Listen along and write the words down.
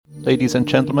Ladies and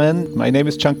gentlemen, my name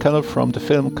is John Keller from the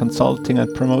Film Consulting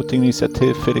and Promoting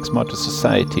Initiative Felix Martyr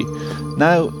Society.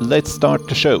 Now, let's start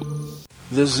the show.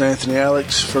 This is Anthony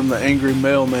Alex from the Angry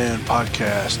Mailman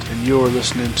podcast, and you're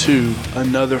listening to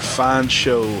another fine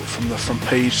show from the From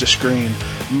Page to Screen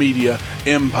Media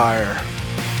Empire.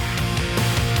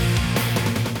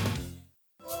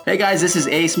 Hey guys, this is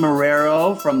Ace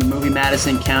Marrero from the movie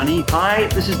Madison County. Hi,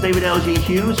 this is David L.G.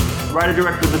 Hughes,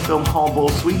 writer-director of the film Hall Bowl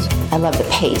Suites. I love the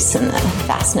pace and the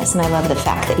fastness, and I love the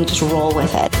fact that you just roll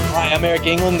with it. Hi, I'm Eric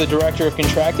England, the director of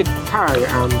Contracted. Hi,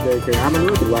 I'm J.K.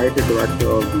 Amaru, the writer-director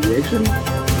of Deviation.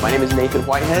 My name is Nathan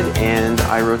Whitehead, and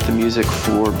I wrote the music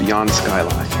for Beyond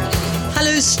Skyline.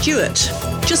 Hello, Stuart.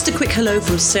 Just a quick hello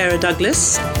from Sarah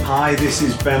Douglas. Hi, this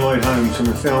is Ben Lloyd Holmes from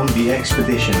the film The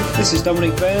Expedition. This is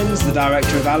Dominic Burns, the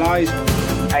director of Allies.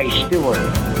 Hey, Stuart.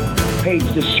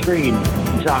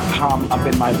 PageToScreen.com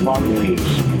up in my bum piece.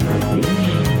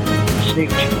 Snake,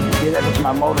 that's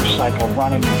my motorcycle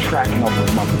running and tracking over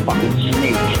motherfucking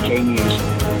snake. Jamie's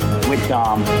with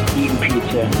Dom, eating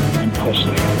pizza and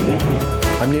pussy.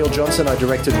 I'm Neil Johnson. I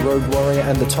directed Rogue Warrior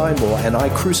and The Time War, and I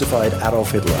crucified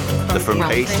Adolf Hitler. The From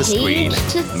Page to Screen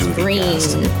movie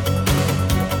cast.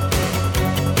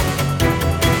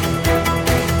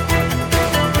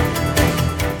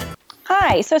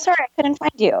 Hi, so sorry I couldn't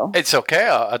find you. It's okay.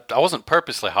 I wasn't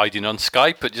purposely hiding on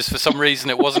Skype, but just for some reason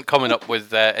it wasn't coming up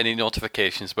with any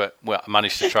notifications, but well, I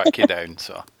managed to track you down,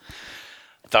 so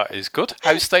that is good.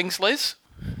 How's things, Liz?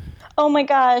 Oh my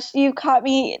gosh, you caught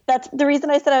me. That's the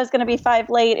reason I said I was going to be 5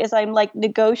 late is I'm like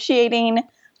negotiating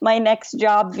my next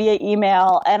job via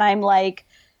email, and I'm like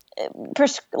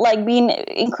being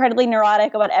incredibly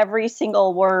neurotic about every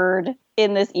single word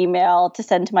in this email to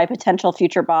send to my potential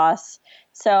future boss.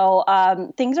 So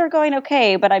things are going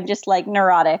okay, but I'm just like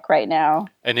neurotic right now.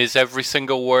 And is every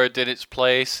single word in its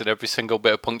place and every single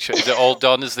bit of punctuation, is it all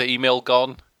done? Is the email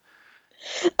gone?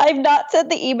 I've not sent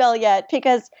the email yet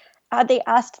because they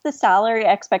asked the salary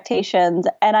expectations,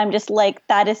 and I'm just like,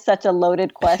 that is such a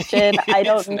loaded question. I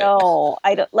don't know.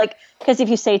 I don't like, because if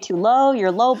you say too low,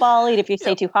 you're lowballing. If you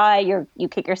say too high, you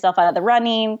kick yourself out of the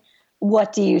running.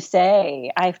 What do you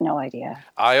say? I have no idea.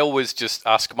 I always just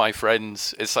ask my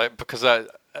friends. It's like, because I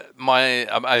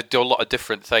do a lot of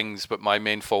different things, but my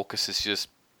main focus is just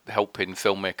helping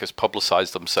filmmakers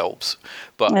publicize themselves.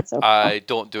 But so cool. I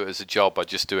don't do it as a job. I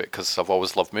just do it because I've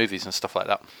always loved movies and stuff like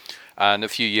that. And a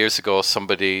few years ago,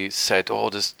 somebody said, "Oh,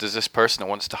 there's this person that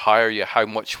wants to hire you. How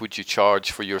much would you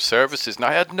charge for your services?" And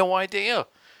I had no idea.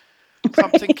 So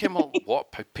I'm thinking, well,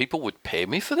 what? People would pay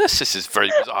me for this? This is very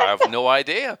bizarre. I have no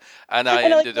idea. And I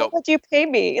ended up... What would you pay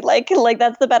me? Like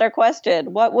that's the better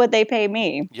question. What would they pay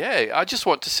me? Yeah, I just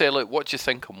want to say, like, what do you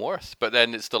think I'm worth? But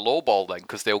then it's the lowball then,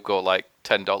 because they'll go like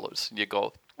 $10. And you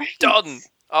go, done.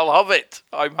 I'll have it.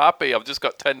 I'm happy. I've just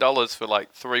got $10 for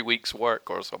like 3 weeks'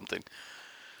 work or something.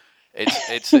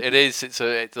 It's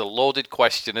a loaded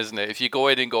question, isn't it? If you go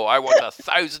in and go, I want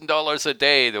 $1,000 a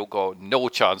day, they'll go, no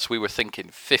chance. We were thinking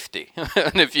 50.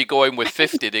 And if you go in with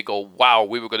 50, they go, wow,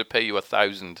 we were going to pay you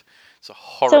 1,000. It's a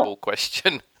horrible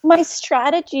question. My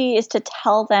strategy is to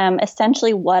tell them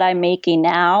essentially what I'm making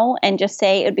now, and just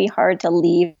say it would be hard to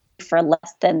leave for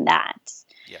less than that.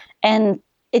 Yeah. And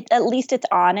at least it's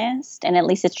honest, and at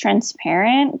least it's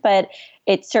transparent, but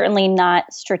it's certainly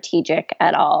not strategic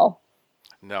at all.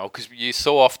 No, because you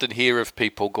so often hear of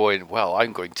people going, well,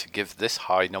 I'm going to give this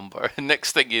high number. And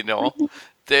next thing you know,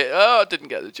 they didn't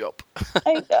get the job.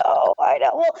 I know.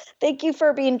 Well, thank you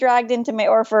for being dragged into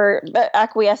or for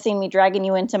acquiescing me, dragging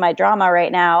you into my drama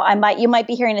right now. You might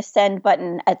be hearing a send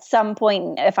button at some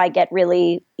point if I get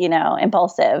really,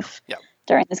 impulsive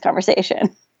during this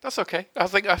conversation. That's okay. I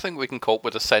think we can cope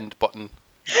with a send button.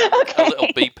 Okay. A little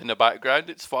beep in the background,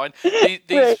 it's fine.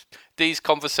 These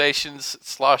conversations /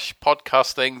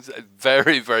 podcast things,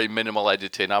 very, very minimal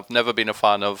editing. I've never been a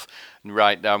fan of, and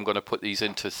right now I'm going to put these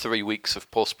into 3 weeks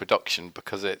of post-production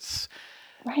because it's...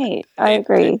 Right, I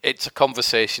agree. It's a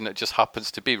conversation that just happens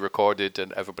to be recorded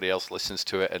and everybody else listens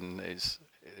to it and is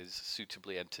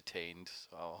suitably entertained.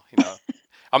 So,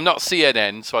 I'm not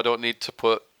CNN, so I don't need to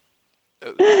put...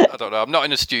 I don't know, I'm not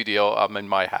in a studio, I'm in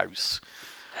my house.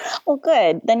 Well,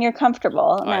 good. Then you're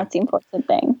comfortable, and that's the important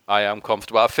thing. I am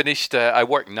comfortable. I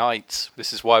work nights.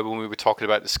 This is why when we were talking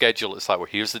about the schedule, it's like, well,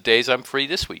 here's the days I'm free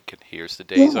this week, and here's the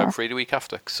days I'm free the week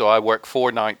after. So I work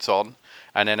 4 nights on,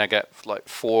 and then I get like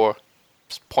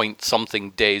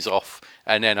 4-point-something days off,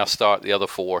 and then I start the other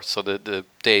 4. So the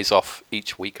days off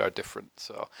each week are different.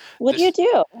 So what do you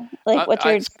do? What's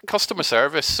your customer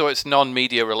service? So it's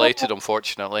non-media related,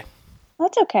 unfortunately.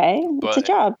 That's okay. It's a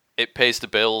job. It pays the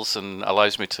bills and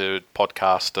allows me to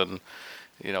podcast and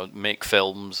make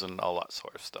films and all that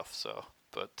sort of stuff. So,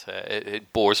 but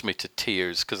it bores me to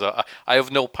tears because I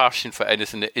have no passion for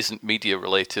anything that isn't media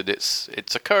related.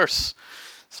 It's a curse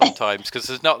sometimes because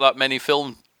there's not that many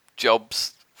film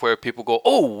jobs where people go,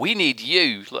 oh, we need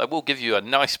you. We'll give you a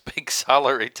nice big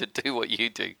salary to do what you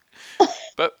do.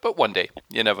 But one day,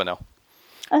 you never know.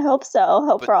 I hope so.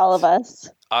 Hope for all of us.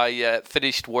 I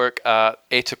finished work at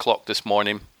 8 o'clock this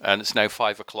morning, and it's now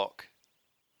 5 o'clock.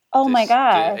 Oh my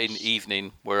gosh! In the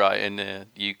evening, in the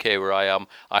UK where I am,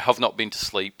 I have not been to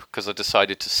sleep because I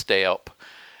decided to stay up.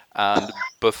 And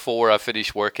before I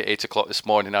finished work at 8 o'clock this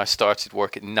morning, I started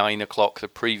work at 9 o'clock the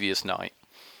previous night.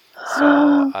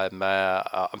 So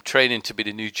I'm training to be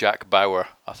the new Jack Bauer,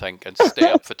 I think, and stay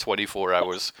up for 24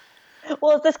 hours.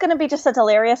 Well, is this going to be just a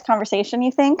hilarious conversation,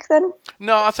 you think, then?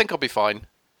 No, I think I'll be fine.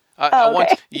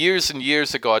 Years and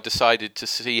years ago, I decided to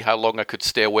see how long I could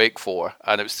stay awake for,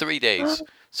 and it was 3 days.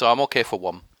 So I'm okay for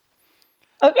one.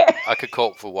 Okay. I could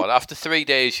cope for one. After 3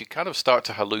 days, you kind of start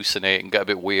to hallucinate and get a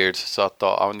bit weird. So I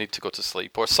thought, I need to go to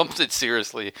sleep, or something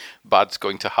seriously bad's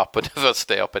going to happen if I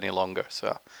stay up any longer.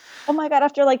 So. Oh my God,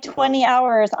 after 20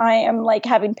 hours, I am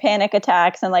having panic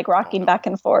attacks and rocking back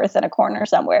and forth in a corner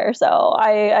somewhere. So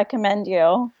I commend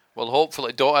you. Well,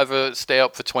 hopefully, don't ever stay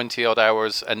up for 20 odd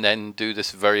hours and then do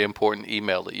this very important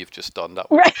email that you've just done.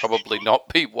 That would probably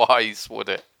not be wise, would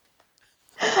it?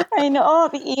 I know. Oh,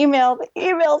 the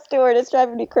email steward is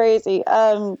driving me crazy.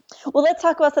 Well, let's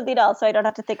talk about something else so I don't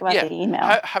have to think about the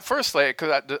email. Firstly,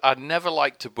 because I never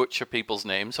like to butcher people's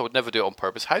names. I would never do it on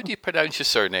purpose. How do you pronounce your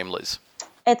surname, Liz?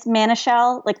 It's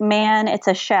Manashil, it's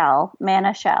a shell.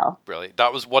 Manashil. Brilliant.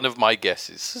 That was one of my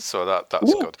guesses, so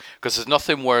that's good. Because there's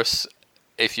nothing worse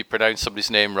if you pronounce somebody's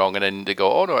name wrong and then they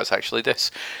go, oh no, it's actually this.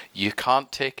 You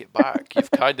can't take it back. You've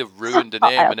kind of ruined the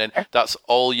name, and then that's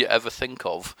all you ever think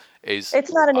of is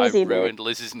it's not an easy I've ruined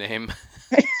Liz's name.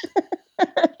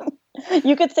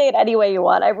 You could say it any way you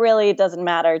want. It really doesn't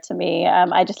matter to me.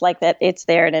 I just like that it's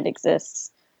there and it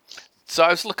exists. So I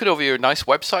was looking over your nice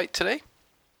website today.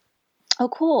 Oh,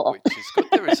 cool. Which is good.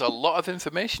 There is a lot of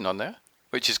information on there,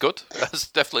 which is good. That's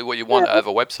definitely what you want out of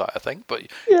a website, I think. But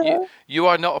you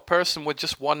are not a person with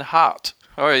just one hat.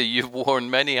 You've worn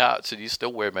many hats and you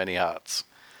still wear many hats.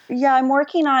 Yeah, I'm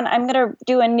going to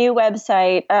do a new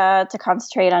website to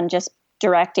concentrate on just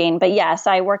directing. But yes,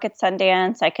 I work at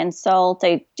Sundance. I consult.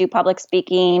 I do public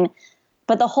speaking.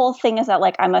 But the whole thing is that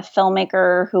I'm a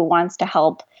filmmaker who wants to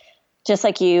help, just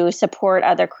like you, support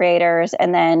other creators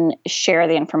and then share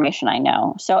the information I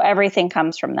know. So everything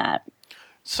comes from that.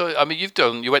 So,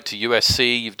 you went to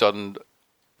USC, you've done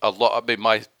a lot.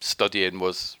 My studying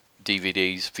was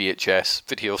DVDs, VHS,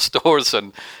 video stores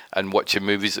and watching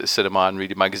movies at the cinema and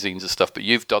reading magazines and stuff. But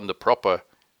you've done the proper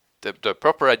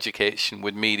education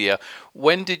with media.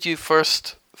 When did you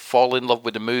first fall in love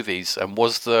with the movies? And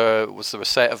was there a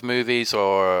set of movies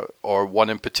or one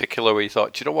in particular where you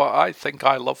thought, you know what, I think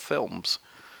I love films?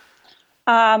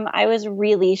 I was a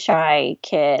really shy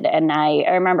kid, and I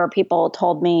remember people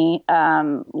told me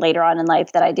later on in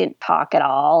life that I didn't talk at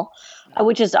all,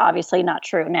 which is obviously not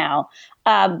true now.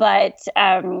 But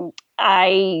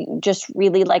I just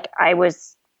really I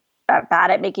was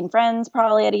bad at making friends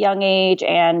probably at a young age,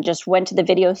 and just went to the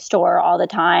video store all the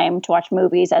time to watch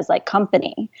movies as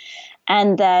company.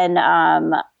 And then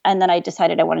I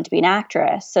decided I wanted to be an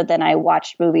actress. So then I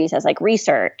watched movies as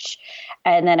research.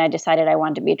 And then I decided I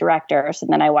wanted to be a director. So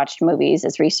then I watched movies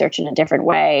as research in a different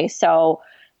way. So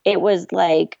it was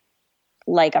like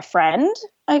a friend,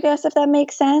 I guess, if that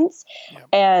makes sense. Yep.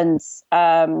 And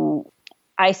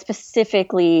I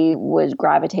specifically was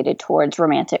gravitated towards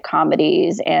romantic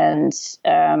comedies and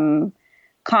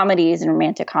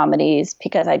romantic comedies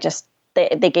because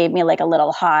they gave me a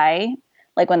little high,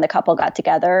 when the couple got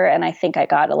together, and I think I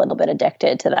got a little bit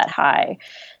addicted to that high.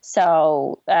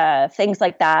 So things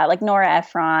like that, like Nora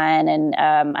Ephron, and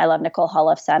I love Nicole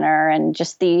Holofcener, and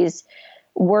just these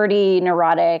wordy,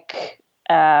 neurotic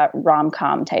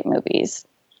rom-com type movies.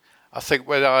 I think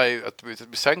we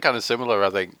sound kind of similar,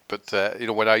 I think, but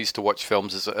when I used to watch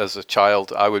films as a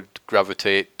child, I would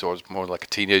gravitate towards more like a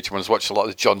teenager when I was watching a lot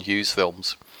of the John Hughes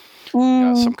films.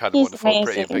 Some Kind of Wonderful,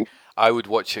 Pretty Big. I would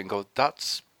watch it and go,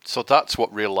 that's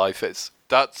what real life is.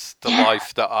 That's the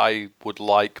life that I would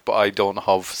like, but I don't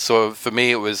have. So for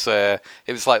me, it was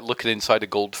like looking inside a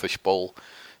goldfish bowl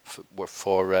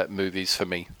for movies for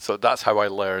me. So that's how I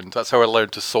learned. That's how I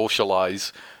learned to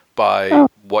socialize, by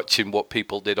watching what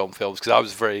people did on films, because I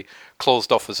was very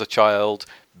closed off as a child,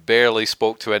 barely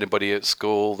spoke to anybody at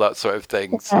school, that sort of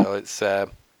thing. So it's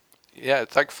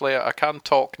thankfully I can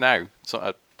talk now.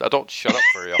 So I don't shut up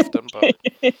very often, but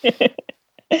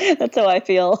That's how I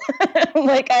feel.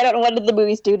 Like, I don't know, what did the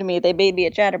movies do to me? They made me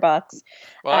a chatterbox.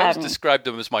 Well, I always described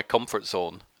them as my comfort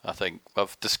zone. I think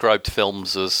I've described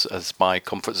films as my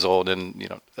comfort zone,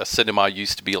 and a cinema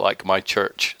used to be like my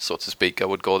church, so to speak. I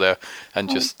would go there and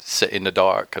just sit in the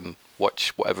dark and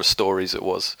watch whatever stories it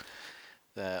was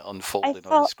unfolding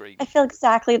on the screen. I feel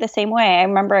exactly the same way. I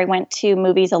remember I went to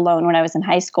movies alone when I was in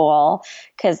high school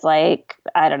because, like,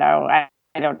 I don't know,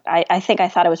 I think I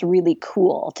thought it was really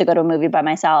cool to go to a movie by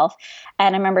myself.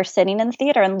 And I remember sitting in the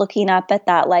theater and looking up at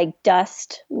that, like,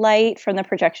 dust light from the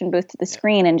projection booth to the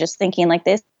screen and just thinking, like,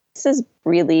 this is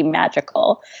really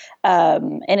magical.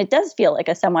 And it does feel like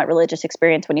a somewhat religious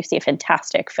experience when you see a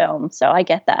fantastic film. So I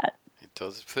get that. It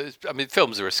does. I mean,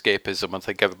 films are escapism. I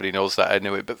think everybody knows that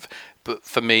anyway. But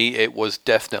for me, it was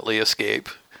definitely escape.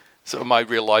 So my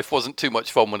real life wasn't too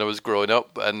much fun when I was growing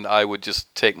up, and I would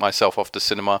just take myself off to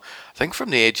cinema. I think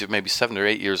from the age of maybe 7 or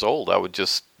 8 years old, I would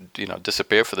just,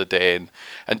 disappear for the day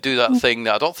and do that thing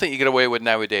that I don't think you get away with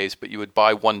nowadays, but you would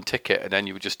buy one ticket and then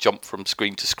you would just jump from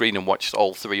screen to screen and watch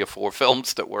all 3 or 4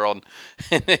 films that were on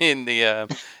in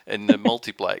the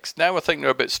multiplex. Now I think they're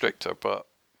a bit stricter, but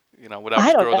when I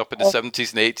was growing up in the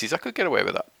 70s and 80s, I could get away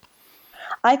with that.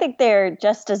 I think they're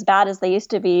just as bad as they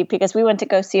used to be, because we went to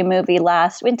go see a movie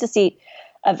went to see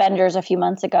Avengers a few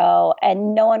months ago,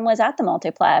 and no one was at the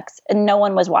multiplex and no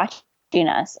one was watching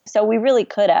us. So we really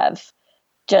could have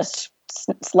just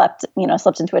slipped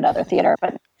into another theater,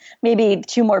 but maybe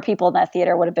 2 more people in that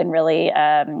theater would have been really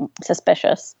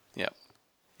suspicious. Yeah.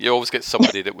 You always get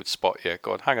somebody that would spot you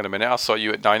going, hang on a minute, I saw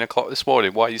you at 9 o'clock this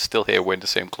morning. Why are you still here wearing the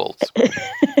same clothes?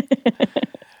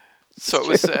 So it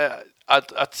was...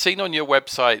 I'd seen on your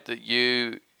website that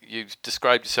you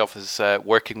described yourself as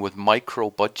working with micro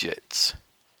budgets.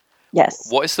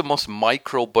 Yes. What is the most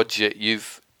micro budget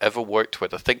you've ever worked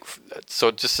with? I think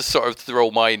so. Just to sort of throw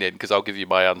mine in, because I'll give you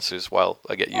my answers while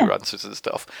I get your answers and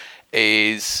stuff.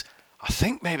 Is I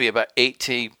think maybe about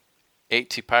 £80,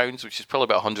 which is probably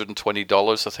about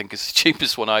 $120. I think is the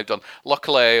cheapest one I've done.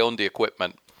 Luckily, I owned the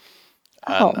equipment,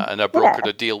 and I brokered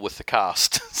a deal with the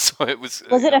cast. So it was.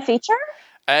 Was it a feature?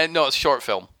 No, it's a short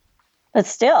film. But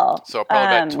still. So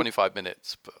probably about 25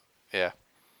 minutes, but yeah.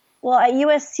 Well, at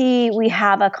USC, we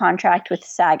have a contract with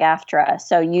SAG-AFTRA,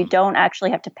 so you don't actually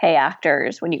have to pay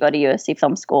actors when you go to USC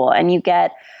Film School, and you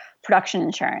get production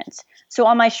insurance. So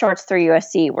all my shorts through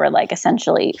USC were, like,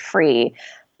 essentially free.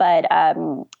 But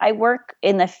I work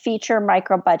in the feature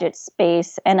micro-budget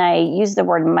space, and I use the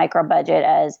word micro-budget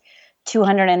as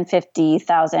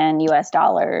 $250,000 US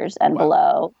and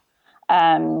below.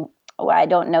 I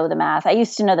don't know the math. I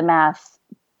used to know the math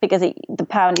because the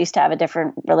pound used to have a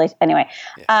different relation. Anyway,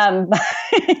 I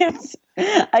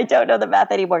don't know the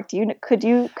math anymore. Could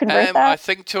you convert that? I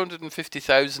think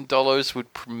 $250,000 would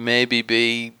maybe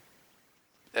be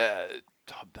like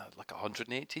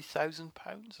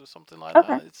 £180,000 or something like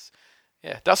that.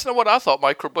 That's not what I thought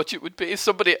micro budget would be. If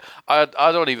somebody, I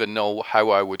don't even know how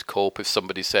I would cope if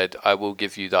somebody said, I will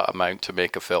give you that amount to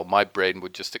make a film. My brain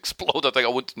would just explode. I think I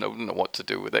wouldn't know what to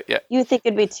do with it yet. You think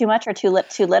it'd be too much or too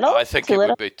little? I think it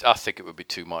would be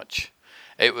too much.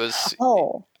 It was.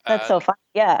 Oh, that's so fun.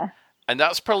 Yeah. And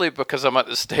that's probably because I'm at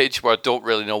the stage where I don't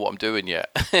really know what I'm doing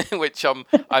yet, which I'm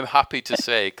happy to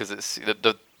say, because it's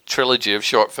the trilogy of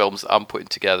short films that I'm putting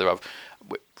together.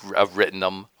 I've written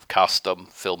them, cast them,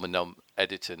 filming them,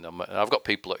 editing them, and I've got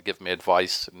people that give me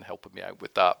advice and helping me out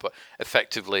with that, but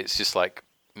effectively it's just like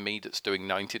me that's doing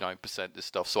 99% of the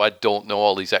stuff, so I don't know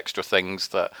all these extra things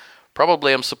that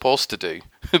probably I'm supposed to do,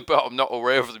 but I'm not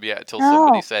aware of them yet until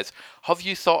somebody says, have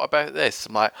you thought about this?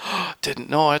 I'm like, didn't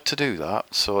know I had to do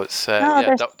that. So it's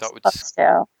that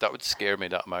would scare me,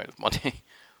 that amount of money.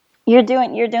 You're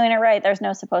doing it right. There's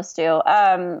no supposed to,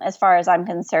 as far as I'm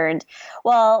concerned.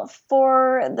 Well,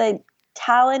 for the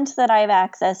talent that I have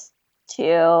access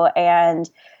to and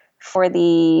for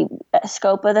the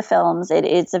scope of the films,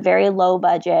 it's a very low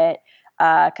budget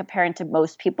compared to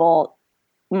most people,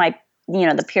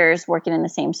 the peers working in the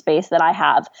same space that I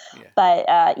have. Yeah. But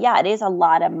it is a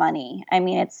lot of money. I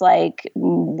mean, it's like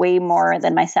way more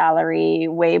than my salary,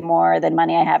 way more than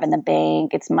money I have in the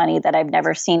bank. It's money that I've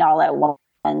never seen all at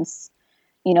once,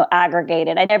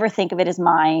 aggregated. I never think of it as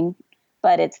mine,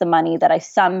 but it's the money that I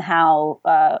somehow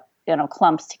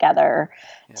clumps together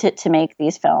to make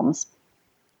these films.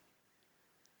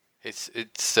 It's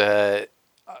I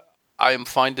am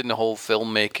finding the whole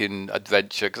filmmaking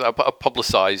adventure, because I've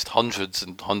publicized hundreds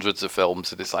and hundreds of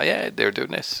films, and it's like, yeah, they're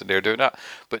doing this and they're doing that,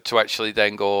 but to actually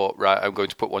then go, right, I'm going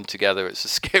to put one together, it's the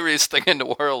scariest thing in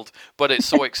the world, but it's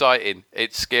so exciting.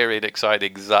 It's scary and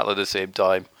exciting exactly at the same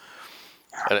time.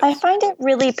 I find it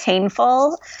really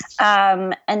painful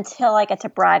until I get to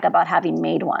brag about having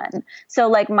made one. So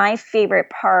like my favorite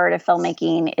part of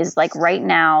filmmaking is like right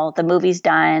now the movie's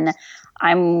done.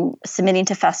 I'm submitting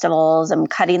to festivals. I'm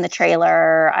cutting the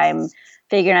trailer. I'm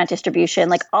figuring out distribution.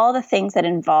 Like all the things that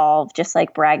involve just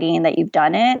like bragging that you've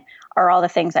done it are all the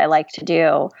things I like to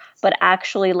do. But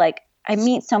actually like I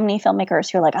meet so many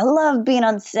filmmakers who are like, I love being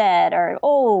on set, or,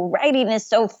 oh, writing is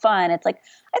so fun. It's like,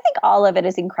 I think all of it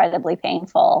is incredibly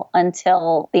painful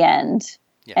until the end.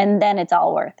 Yeah. And then it's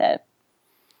all worth it.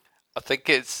 I think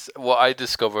it's what I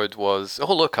discovered was,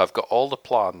 oh, look, I've got all the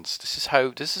plans. This is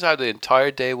how the entire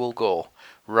day will go.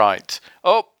 Right.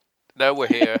 Oh, now we're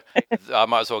here. I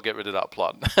might as well get rid of that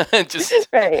plan. Just,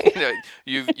 right.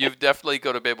 You've definitely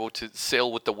got to be able to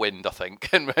sail with the wind, I think,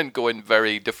 and go in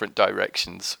very different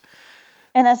directions.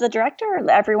 And as the director,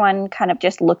 everyone kind of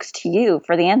just looks to you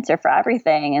for the answer for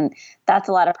everything. And that's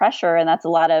a lot of pressure, and that's a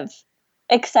lot of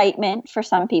excitement for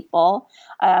some people,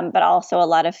 but also a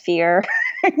lot of fear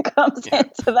comes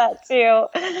into that too.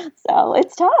 So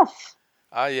it's tough.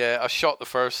 I shot the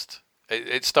first.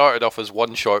 It started off as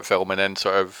one short film, and then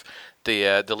sort of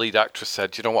the lead actress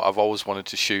said, "You know what? I've always wanted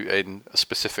to shoot in a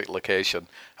specific location."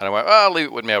 And I went, "Oh, leave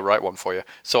it with me. I'll write one for you."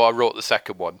 So I wrote the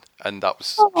second one, and that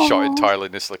was shot entirely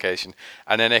in this location.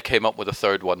 And then I came up with a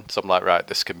third one. So I'm like, right,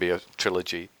 this can be a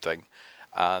trilogy thing.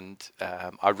 And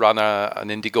I ran an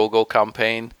Indiegogo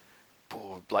campaign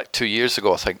like 2 years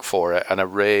ago, I think, for it, and I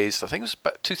raised, I think it was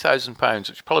about £2,000,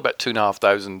 which is probably about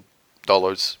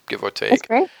 $2,500, give or take. That's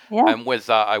great. Yeah. And with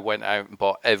that, I went out and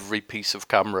bought every piece of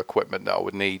camera equipment that I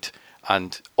would need,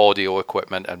 and audio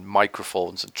equipment, and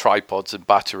microphones, and tripods, and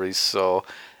batteries. So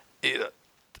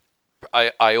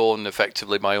I own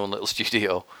effectively my own little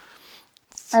studio.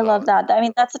 So. I love that. I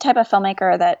mean, that's the type of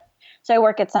filmmaker that. So I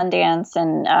work at Sundance,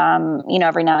 and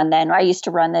every now and then I used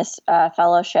to run this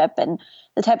fellowship, and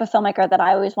the type of filmmaker that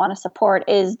I always want to support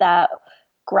is that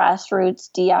grassroots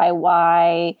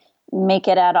DIY, make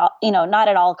it at all, not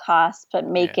at all costs, but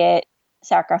make it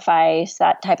sacrifice,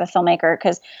 that type of filmmaker.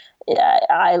 Because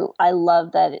I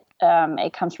love that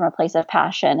it comes from a place of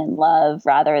passion and love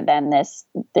rather than this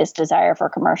desire for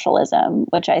commercialism,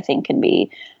 which I think can be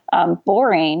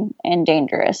boring and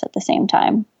dangerous at the same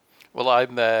time. Well,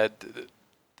 I'm at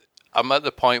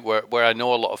the point where I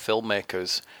know a lot of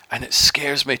filmmakers, and it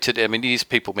scares me today. I mean, these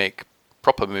people make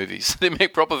proper movies, they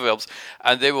make proper films,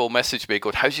 and they will message me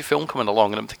going, "How's your film coming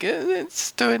along?" And I'm thinking,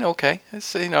 it's doing okay.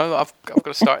 It's I've got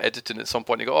to start editing at some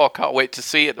point. You go, "Oh, I can't wait to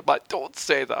see it." I'm like, "Don't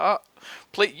say that.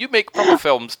 Please, you make proper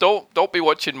films. Don't be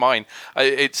watching mine."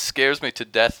 It scares me to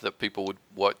death that people would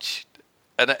watch,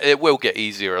 and it will get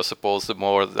easier, I suppose, the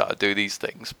more that I do these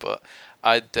things. But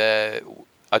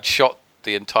I'd shot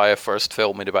the entire first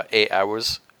film in about 8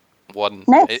 hours,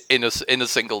 in a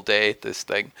single day, this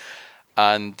thing.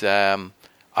 And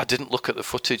I didn't look at the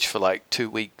footage for like 2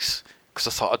 weeks because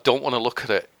I thought I don't want to look at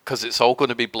it because it's all going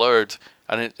to be blurred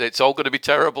and it's all going to be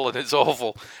terrible and it's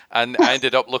awful. And I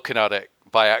ended up looking at it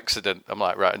by accident. I'm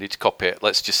like, right, I need to copy it.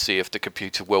 Let's just see if the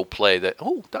computer will play that.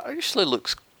 Oh, that actually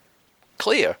looks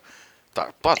clear.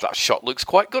 That shot looks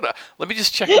quite good. Let me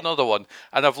just check another one.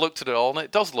 And I've looked at it all, and it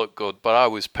does look good, but I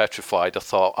was petrified. I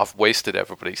thought, I've wasted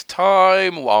everybody's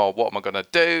time. Well, what am I going to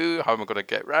do? How am I going to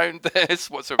get around this?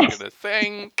 What's everybody going to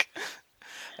think?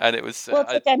 And it was... Well,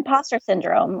 it's like imposter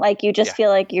syndrome. Like, you just feel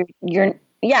like you're...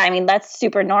 Yeah, I mean, that's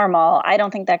super normal. I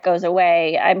don't think that goes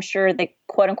away. I'm sure the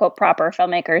quote-unquote proper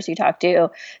filmmakers you talk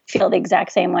to feel the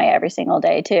exact same way every single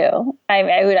day, too.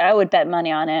 I would bet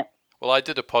money on it. Well, I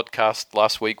did a podcast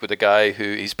last week with a guy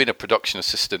he's been a production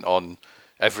assistant on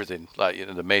everything, like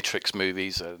the Matrix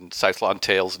movies and Southland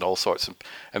Tales and all sorts.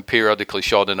 And periodically,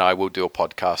 Sean and I will do a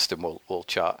podcast and we'll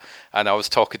chat. And I was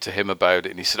talking to him about it,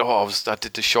 and he said, I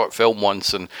did the short film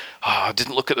once, and I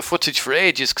didn't look at the footage for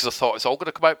ages because I thought it's all going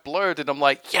to come out blurred. And I'm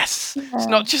like, yes, it's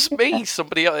not just me,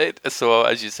 somebody else. So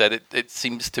as you said, it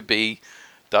seems to be...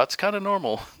 That's kind of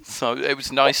normal. So it was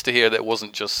nice to hear that it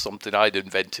wasn't just something I'd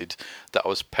invented, that I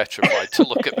was petrified to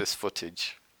look at this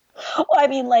footage. Well, I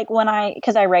mean, like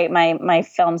because I write my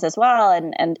films as well,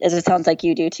 and as it sounds like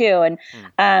you do too. And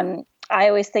I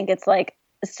always think it's like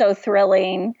so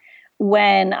thrilling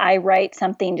when I write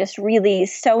something just really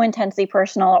so intensely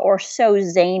personal or so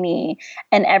zany,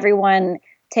 and everyone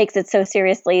takes it so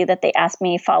seriously that they ask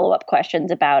me follow-up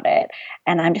questions about it.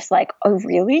 And I'm just like, oh,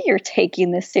 really? You're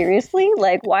taking this seriously?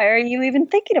 Like, why are you even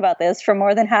thinking about this for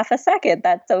more than half a second?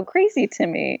 That's so crazy to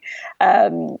me.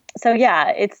 So yeah,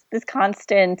 it's this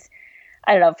constant,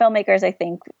 I don't know, filmmakers, I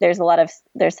think there's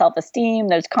self-esteem,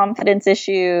 there's confidence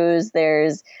issues,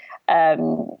 there's a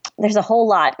whole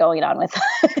lot going on with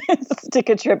to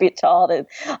contribute to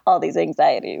all these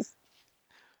anxieties.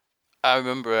 I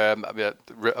remember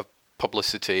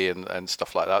publicity and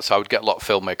stuff like that. So I would get a lot of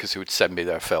filmmakers who would send me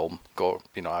their film.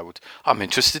 I'm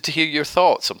interested to hear your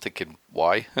thoughts. I'm thinking,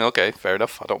 why? Okay, fair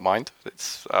enough. I don't mind.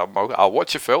 I'll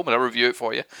watch your film and I'll review it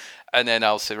for you. And then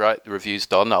I'll say, right, the review's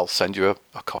done. I'll send you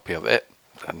a copy of it.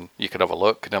 And you can have a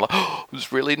look. And they're like, I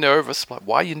was really nervous. I'm like,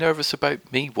 why are you nervous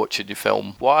about me watching your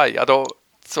film? Why?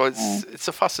 So it's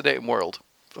a fascinating world.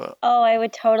 But. Oh, I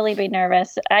would totally be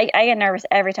nervous. I get nervous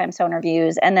every time someone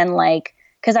reviews. And then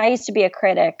because I used to be a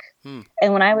critic. And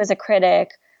when I was a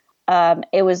critic,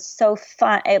 it was so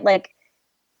fun. It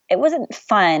wasn't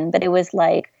fun, but it was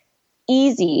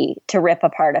easy to rip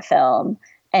apart a film.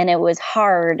 And it was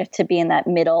hard to be in that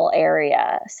middle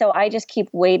area. So I just keep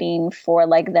waiting for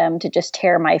them to just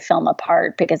tear my film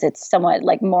apart because it's somewhat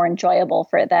more enjoyable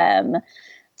for them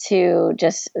to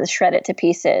just shred it to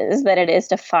pieces than it is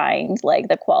to find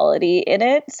the quality in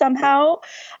it somehow.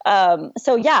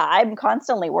 So yeah, I'm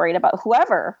constantly worried about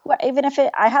whoever, even if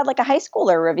I had a high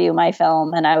schooler review my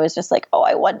film and I was just oh,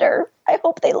 I wonder, I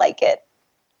hope they like it.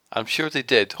 I'm sure they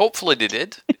did. Hopefully they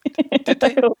did. Did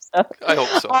they? I hope so.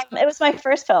 It was my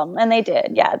first film, and they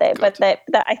did. Yeah,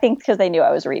 I think because they knew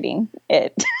I was reading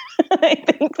it. I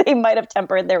think they might have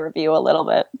tempered their review a little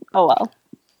bit. Oh well.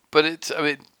 But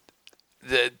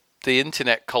the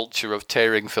internet culture of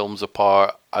tearing films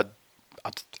apart,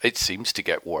 it seems to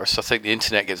get worse. I think the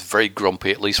internet gets very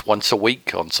grumpy at least once a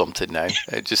week on something now.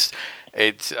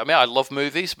 I love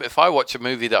movies, but if I watch a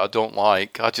movie that I don't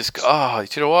like, I just go,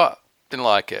 do you know what? Didn't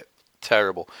like it.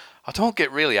 Terrible. I don't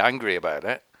get really angry about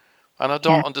it, and I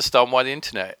don't understand why the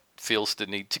internet feels the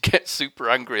need to get super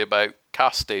angry about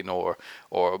casting or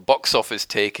box office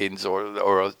takings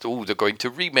or they're going to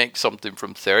remake something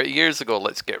from 30 years ago.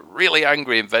 Let's get really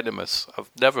angry and venomous. I've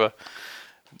never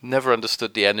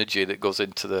understood the energy that goes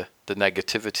into the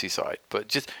negativity side. But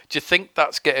do you think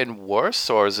that's getting worse,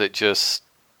 or is it just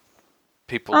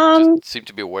people just seem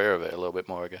to be aware of it a little bit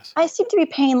more, I guess? I seem to be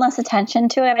paying less attention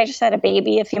to it. I just had a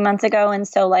baby a few months ago, and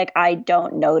so I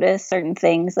don't notice certain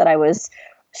things that I was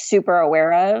super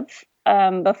aware of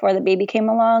before the baby came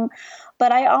along.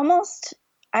 But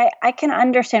I can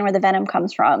understand where the venom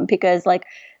comes from, because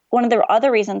one of the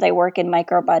other reasons I work in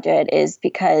micro budget is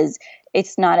because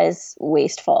it's not as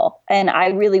wasteful. And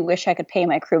I really wish I could pay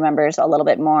my crew members a little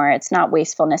bit more. It's not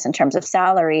wastefulness in terms of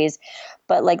salaries,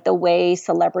 but the way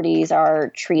celebrities are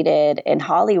treated in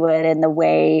Hollywood and the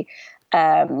way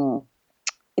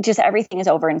just everything is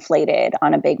overinflated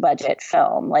on a big budget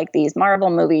film, like these Marvel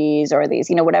movies or these,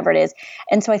 whatever it is.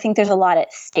 And so I think there's a lot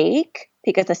at stake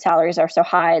because the salaries are so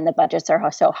high and the budgets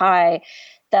are so high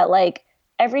that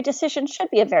every decision should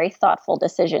be a very thoughtful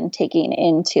decision, taking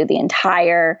into the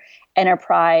entire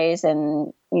enterprise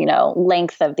and,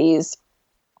 length of these,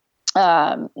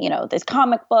 these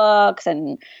comic books,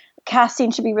 and casting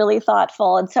should be really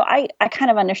thoughtful. And so I kind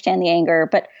of understand the anger,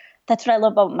 but that's what I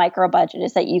love about micro budget,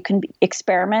 is that you can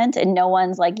experiment and no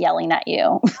one's yelling at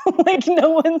you.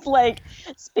 No one's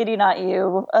spitting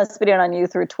on you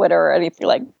through Twitter or anything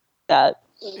like that.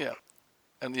 Yeah.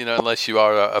 And, unless you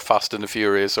are a Fast and the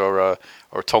Furious or a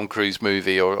Tom Cruise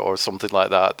movie or something like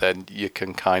that, then you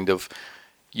can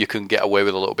you can get away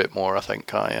with a little bit more, I think,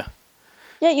 can't you?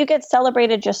 Yeah, you get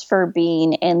celebrated just for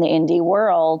being in the indie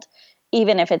world,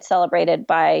 even if it's celebrated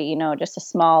by, just a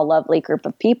small, lovely group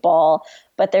of people.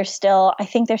 But I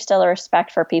think there's still a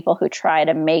respect for people who try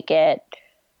to make it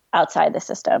outside the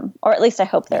system, or at least I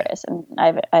hope there is. And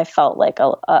I've felt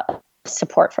a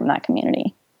support from that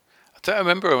community. I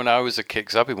remember when I was a kid,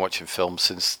 because I've been watching films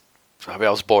since, I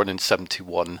was born in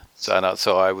 1971,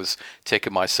 so I was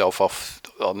taking myself off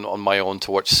on my own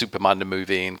to watch Superman the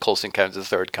movie and Close Encounters of the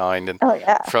Third Kind, and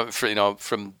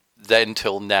from then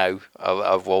till now,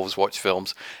 I've always watched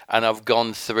films, and I've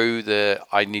gone through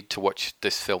I need to watch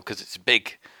this film because it's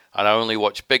big, and I only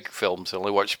watch big films, I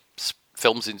only watch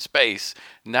films in space.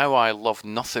 Now I love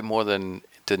nothing more than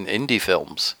indie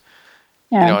films,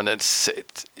 and it's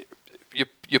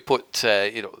you put,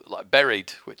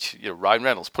 Buried, which, Ryan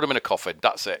Reynolds, put him in a coffin.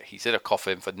 That's it. He's in a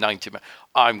coffin for 90 minutes.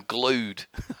 I'm glued.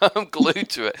 I'm glued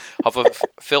to it. Have a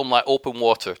film like Open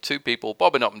Water. Two people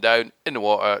bobbing up and down in the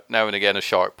water. Now and again, a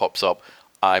shark pops up.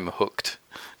 I'm hooked.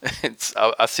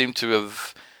 I seem to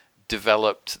have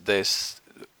developed this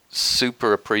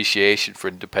super appreciation for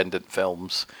independent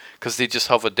films because they just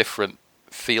have a different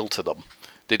feel to them.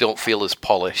 They don't feel as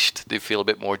polished. They feel a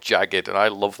bit more jagged, and I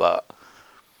love that.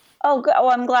 Oh,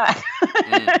 I'm glad.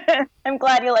 I'm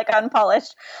glad you like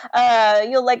unpolished.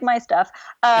 You'll like my stuff.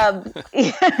 Well,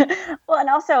 and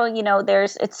also,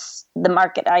 it's the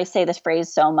market. I say this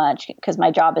phrase so much because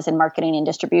my job is in marketing and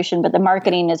distribution, but the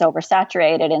marketing is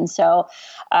oversaturated. And so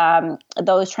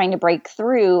those trying to break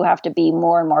through have to be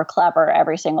more and more clever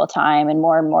every single time and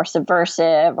more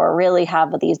subversive, or really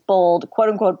have these bold, quote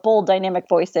unquote, bold dynamic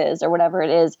voices or whatever it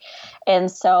is.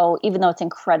 And so even though it's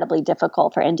incredibly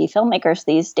difficult for indie filmmakers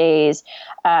these days,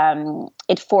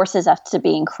 it forces us to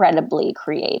be incredibly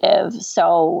creative.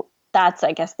 So that's,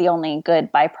 I guess, the only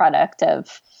good byproduct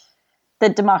of the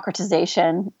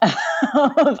democratization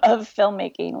of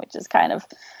filmmaking, which is kind of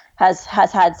has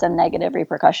had some negative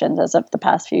repercussions as of the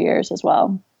past few years as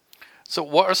well. So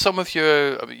what are some of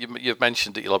you've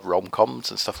mentioned that you love rom-coms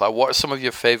and stuff like that. What are some of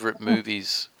your favorite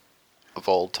movies of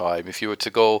all time? If you were to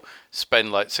go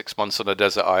spend like 6 months on a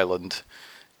desert island,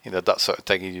 that sort of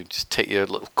thing, and you just take your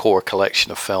little core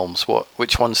collection of films,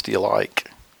 which ones do you like?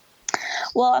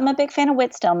 Well, I'm a big fan of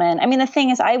Whit Stillman. I mean, the thing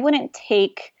is, I wouldn't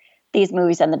take these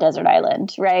movies on the desert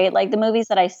island, right? Like the movies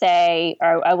that I say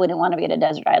I wouldn't want to be at a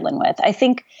desert island with. I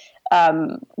think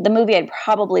the movie I'd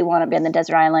probably want to be on the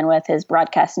desert island with is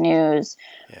Broadcast News,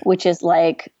 which is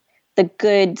like the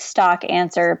good stock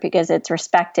answer because it's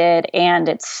respected and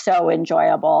it's so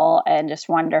enjoyable and just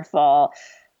wonderful.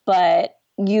 But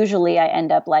usually I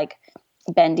end up like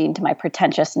bending to my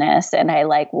pretentiousness and I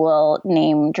will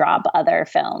name drop other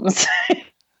films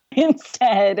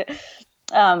instead.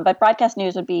 But Broadcast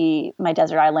News would be my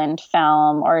desert island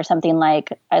film, or something like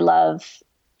I love,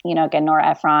 again, Nora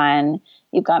Ephron.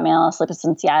 You've Got Mail, Sleepless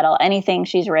in Seattle, anything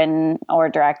she's written or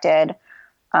directed,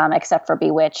 except for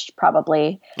Bewitched,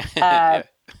 probably.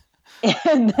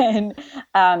 And then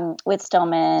with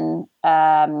Stillman,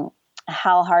 Hal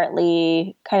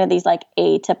Hartley, kind of these like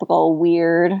atypical,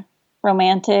 weird,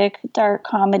 romantic, dark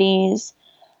comedies.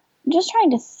 I'm just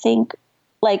trying to think,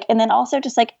 and then also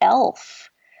just like Elf,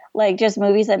 just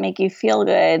movies that make you feel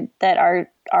good, that are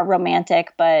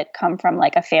romantic but come from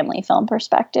like a family film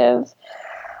perspective.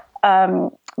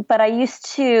 But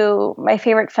my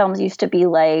favorite films used to be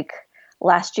like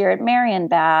Last Year at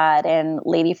Marienbad and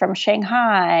Lady from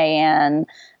Shanghai and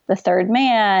The Third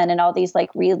Man and all these like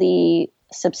really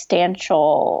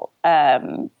substantial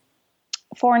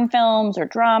foreign films or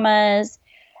dramas.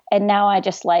 And now I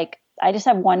just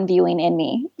have one viewing in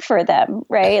me for them,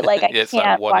 right? Like I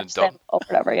can't watch them over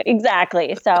and over again.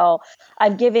 Exactly. So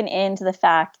I've given in to the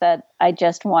fact that I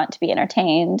just want to be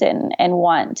entertained and I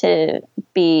want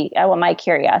my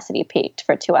curiosity piqued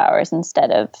for 2 hours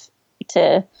instead of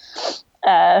to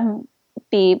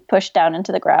be pushed down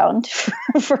into the ground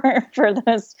for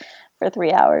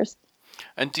 3 hours.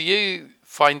 And do you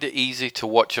find it easy to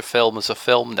watch a film as a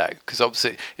film now? Because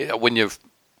obviously when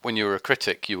you were a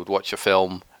critic, you would watch a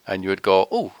film and you would go,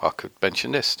 oh, I could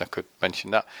mention this, I could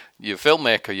mention that. You're a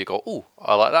filmmaker, you go, oh,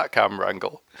 I like that camera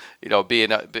angle.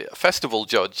 Being a festival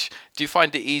judge, do you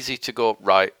find it easy to go,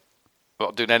 right, I'm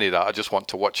not doing any of that, I just want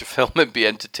to watch a film and be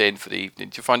entertained for the evening?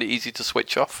 Do you find it easy to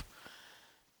switch off?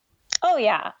 Oh,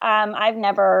 yeah.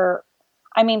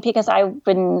 Because I've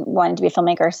been wanting to be a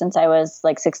filmmaker since I was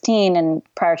 16, and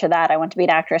prior to that, I wanted to be an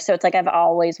actress. So it's I've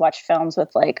always watched films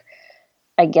with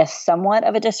I guess somewhat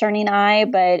of a discerning eye,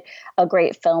 but a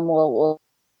great film will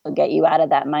get you out of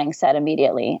that mindset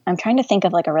immediately. I'm trying to think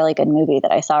of a really good movie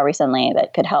that I saw recently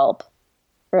that could help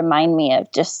remind me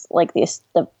of just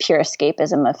the pure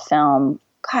escapism of film.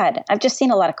 God, I've just seen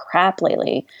a lot of crap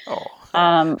lately.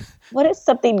 Oh. What is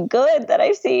something good that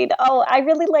I've seen? Oh, I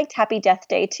really liked Happy Death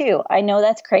Day 2. I know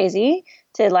that's crazy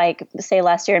to say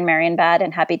Last Year in Marienbad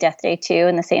and Happy Death Day 2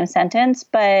 in the same sentence,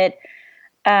 but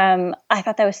I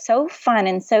thought that was so fun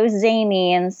and so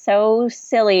zany and so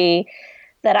silly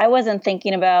that I wasn't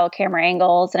thinking about camera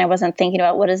angles and I wasn't thinking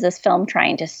about what is this film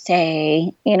trying to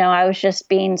say. I was just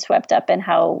being swept up in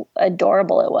how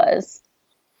adorable it was.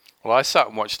 Well, I sat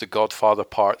and watched The Godfather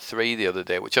Part 3 the other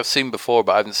day, which I've seen before,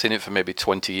 but I haven't seen it for maybe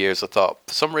 20 years. I thought,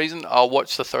 for some reason, I'll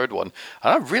watch the third one.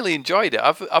 And I really enjoyed it.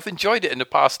 I've enjoyed it in the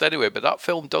past anyway, but that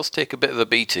film does take a bit of a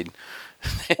beating.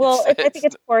 Well, I think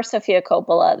it's poor Sofia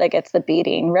Coppola that gets the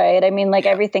beating, right? I mean,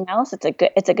 everything else,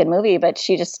 it's a good movie, but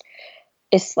she just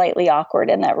is slightly awkward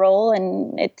in that role,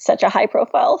 and it's such a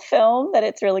high-profile film that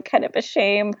it's really kind of a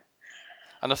shame.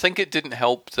 And I think it didn't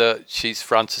help that she's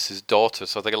Francis's daughter,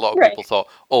 so I think a lot of people thought,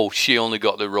 oh, she only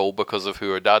got the role because of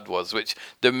who her dad was, which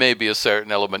there may be a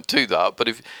certain element to that. But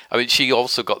she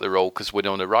also got the role because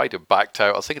Winona Ryder backed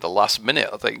out, I think, at the last minute,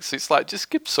 I think. So it's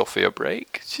just give Sophie a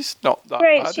break. She's not that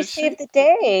bad, she saved the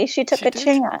day. She took a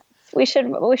chance. We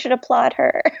should applaud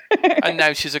her. And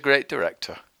now she's a great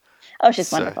director. Oh,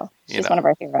 she's wonderful. She's one of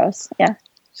our heroes. Yeah.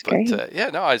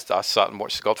 I sat and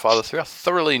watched The Godfather 3. I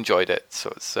thoroughly enjoyed it.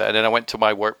 So it's and then I went to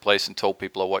my workplace and told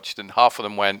people I watched it, and half of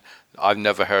them went, "I've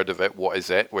never heard of it. What is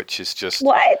it?" Which is just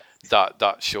what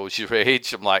that shows your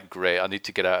age. I'm like, great, I need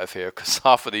to get out of here, because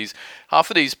half of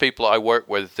these people I work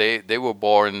with, they were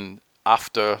born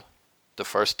after the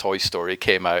first Toy Story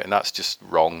came out, and that's just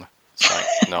wrong. It's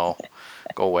like, no,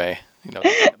 go away.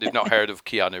 They've not heard of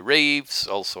Keanu Reeves,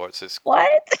 all sorts. It's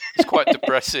quite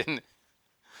depressing.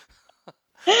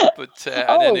 But that's the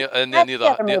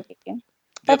other movie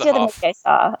I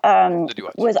saw.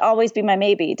 Was Always Be My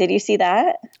Maybe. Did you see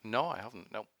that? No, I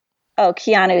haven't. No. Oh,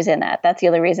 Keanu's in that. That's the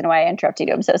other reason why I interrupted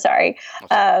you. I'm so sorry.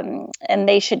 And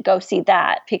they should go see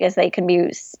that, because they could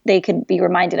be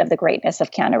reminded of the greatness of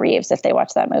Keanu Reeves if they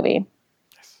watch that movie.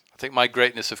 I think my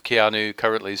greatness of Keanu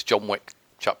currently is John Wick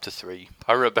Chapter 3,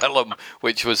 Parabellum,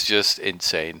 which was just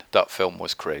insane. That film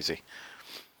was crazy.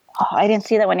 Oh, I didn't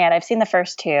see that one yet. I've seen the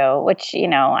first two, which,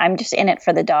 I'm just in it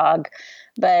for the dog.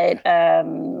 But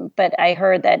I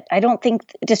heard that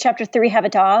does Chapter 3 have a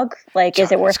dog? Like,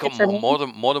 is it worth it for me? More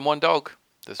than one dog.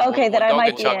 There's okay, that I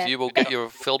might be in. You will get your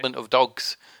fulfillment of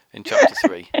dogs in Chapter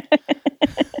 3.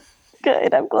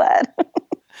 Good, I'm glad.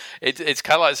 It's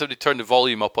kind of like somebody turned the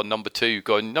volume up on number 2,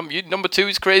 going, number 2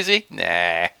 is crazy?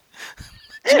 Nah.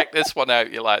 Check this one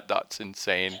out. You're like, that's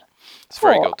insane. It's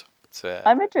very good.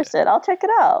 I'm interested. I'll check it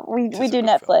out. We do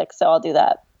Netflix, so I'll do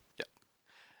that. Yeah.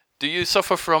 Do you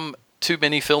suffer from too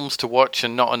many films to watch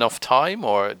and not enough time,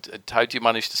 or how do you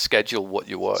manage to schedule what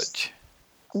you watch?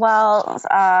 Well,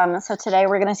 so today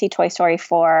we're going to see Toy Story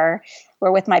 4.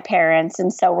 We're with my parents,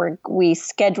 and so we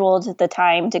scheduled the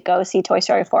time to go see Toy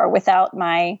Story 4 without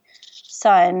my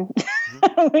son,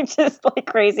 which is like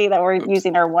crazy that we're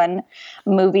using our one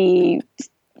movie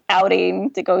outing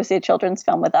to go see a children's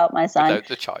film without my son. Without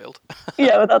the child.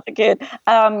 Yeah, without the kid.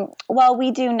 Well,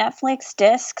 we do Netflix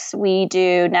discs. We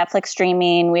do Netflix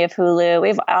streaming. We have Hulu. We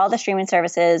have all the streaming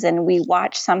services, and we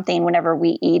watch something whenever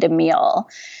we eat a meal.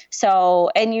 So,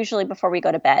 and usually before we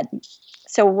go to bed.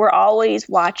 So we're always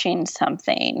watching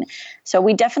something. So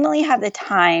we definitely have the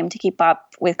time to keep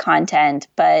up with content,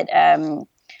 but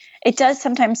it does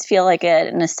sometimes feel like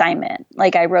an assignment.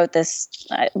 Like I wrote this,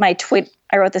 I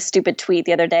wrote this stupid tweet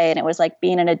the other day, and it was like,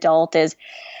 being an adult is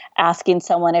asking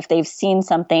someone if they've seen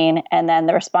something, and then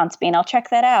the response being, "I'll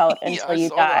check that out until you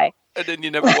die." That. And then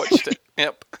you never watched it.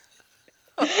 Yep.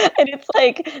 And it's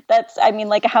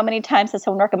like, how many times has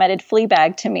someone recommended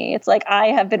Fleabag to me? It's like, I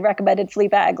have been recommended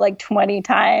Fleabag like 20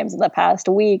 times in the past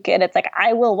week. And it's like,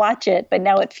 I will watch it, but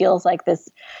now it feels like this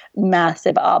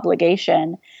massive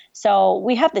obligation. So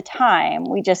we have the time.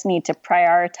 We just need to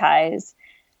prioritize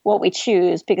what we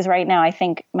choose, because right now I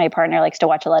think my partner likes to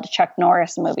watch a lot of Chuck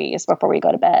Norris movies before we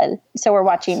go to bed. So we're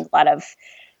watching a lot of,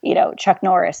 Chuck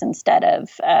Norris instead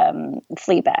of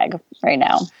Fleabag right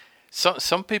now.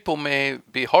 Some people may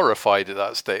be horrified at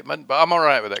that statement, but I'm all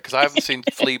right with it, because I haven't seen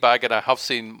Fleabag, and I have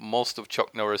seen most of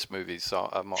Chuck Norris movies, so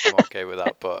I'm okay with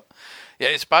that. But yeah,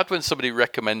 it's bad when somebody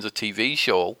recommends a TV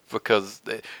show because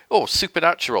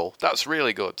Supernatural, that's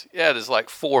really good. Yeah, there's like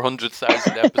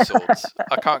 400,000 episodes.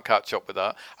 I can't catch up with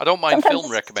that. I don't mind film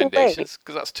recommendations,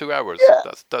 because that's 2 hours.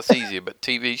 Yeah. That's easy. But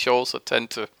TV shows, I tend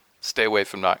to stay away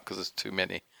from that because there's too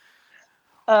many.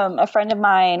 A friend of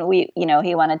mine,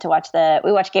 he wanted to watch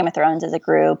we watched Game of Thrones as a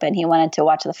group, and he wanted to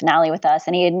watch the finale with us,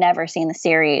 and he had never seen the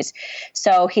series.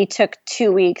 So he took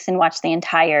 2 weeks and watched the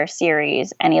entire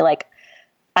series. And he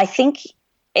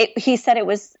said it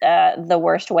was the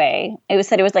worst way. It was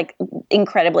like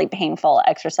incredibly painful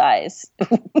exercise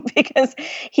because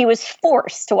he was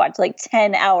forced to watch like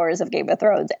 10 hours of Game of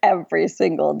Thrones every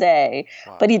single day.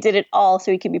 Wow. But he did it all so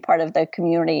he could be part of the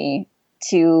community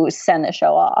to send the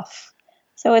show off.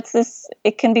 So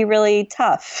it can be really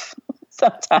tough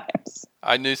sometimes.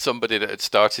 I knew somebody that had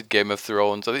started Game of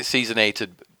Thrones. I think season 8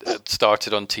 had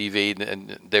started on TV,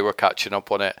 and they were catching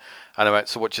up on it. And I went,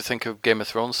 "So what do you think of Game of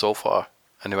Thrones so far?"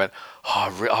 And he went,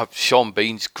 Sean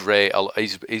Bean's great.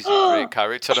 He's a great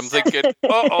character. And I'm thinking,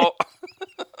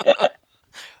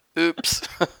 oops.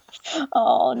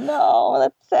 Oh, no,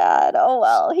 that's sad. Oh,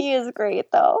 well, he is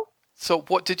great, though. So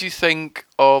what did you think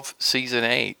of season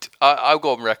 8? I'll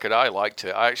go on record. I liked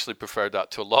it. I actually preferred that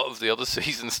to a lot of the other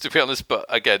seasons, to be honest. But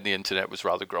again, the internet was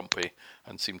rather grumpy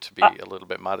and seemed to be a little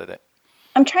bit mad at it.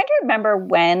 I'm trying to remember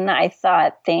when I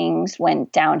thought things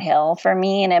went downhill for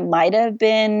me, and it might have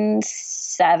been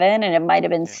 7 and it might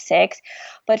have been 6.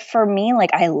 But for me,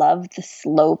 like, I loved the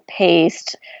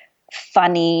slow-paced,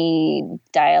 funny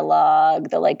dialogue,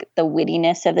 the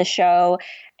wittiness of the show,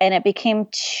 and it became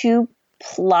too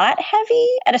plot heavy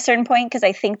at a certain point because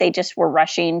I think they just were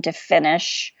rushing to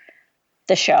finish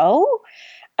the show.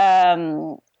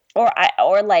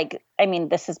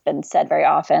 this has been said very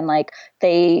often, like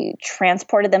they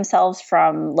transported themselves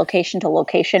from location to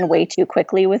location way too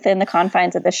quickly within the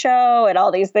confines of the show and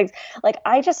all these things. Like,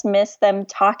 I just miss them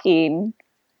talking,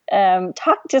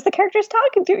 just the characters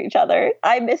talking to each other.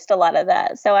 I missed a lot of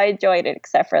that. So I enjoyed it,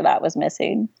 except for that was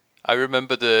missing. I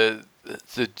remember the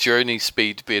journey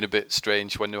speed being a bit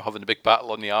strange when they were having a big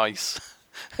battle on the ice.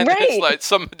 And right. It's like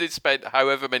somebody spent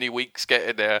however many weeks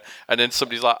getting there, and then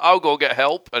somebody's like, "I'll go get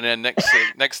help," and then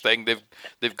next thing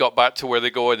they've got back to where they're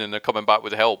going, and they're coming back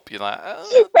with help. You're like,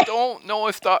 I don't know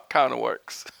if that kind of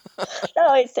works.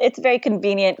 No, it's very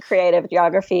convenient, creative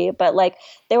geography, but like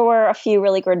there were a few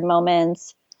really good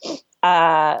moments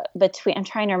between. I'm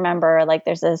trying to remember. Like,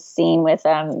 there's a scene with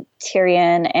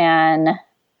Tyrion and.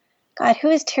 God, who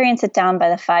is Tyrion sit down by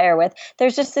the fire with?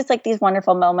 There's just these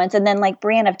wonderful moments. And then like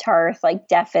Brienne of Tarth, like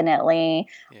definitely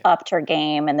upped her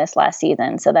game in this last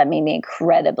season. So that made me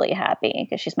incredibly happy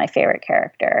because she's my favorite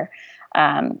character.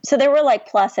 So there were like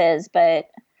pluses, but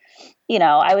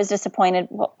I was disappointed.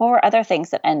 What were other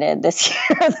things that ended this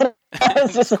year? That I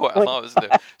was quite a lot, isn't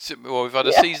it? So, well, we've had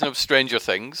a season of Stranger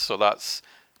Things, so that's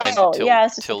I was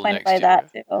disappointed by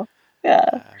that too.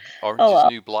 Yeah. Orange is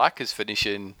New Black is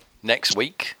finishing next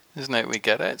week. Isn't it? We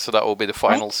get it. So that will be the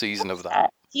final season of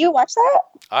that. Do you watch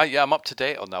that? Yeah, I'm up to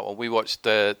date on that one. We watched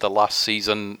the last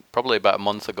season probably about a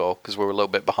month ago because we were a little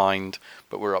bit behind,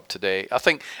 but we're up to date. I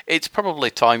think it's probably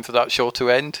time for that show to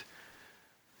end.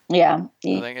 Yeah.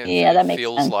 I think that makes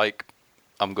feels sense. like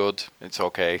I'm good. It's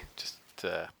okay. Just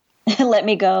let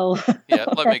me go. Yeah,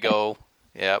 let me go.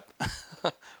 Yep.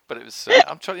 But it was.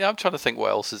 I'm trying to think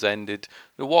what else has ended.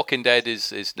 The Walking Dead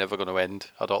is never going to end.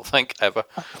 I don't think ever.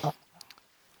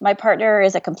 My partner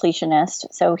is a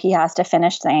completionist, so he has to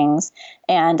finish things,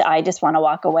 and I just want to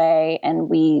walk away. And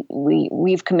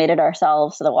we've committed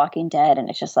ourselves to The Walking Dead, and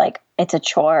it's just like it's a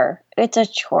chore. It's a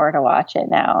chore to watch it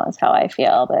now. Is how I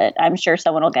feel. But I'm sure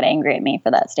someone will get angry at me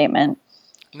for that statement.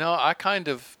 No, I kind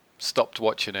of stopped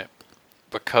watching it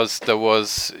because there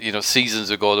was,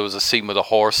 seasons ago there was a scene with a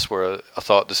horse where I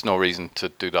thought there's no reason to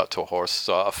do that to a horse,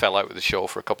 so I fell out with the show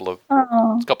for a couple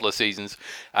of seasons,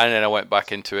 and then I went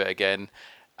back into it again.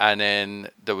 And then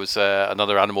there was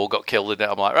another animal got killed in it.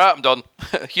 I'm like, right, I'm done.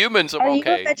 Humans are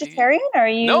okay. Are you a vegetarian? Or are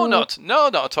you? No, not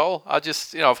at all. I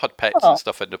just, I've had pets and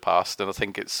stuff in the past, and I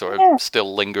think it sort of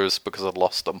still lingers because I've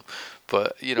lost them.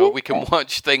 But we can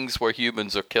watch things where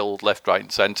humans are killed left, right,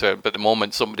 and centre. But the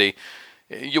moment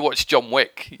you watch John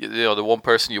Wick, the one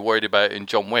person you're worried about in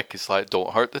John Wick is like,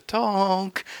 don't hurt the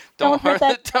dog, don't hurt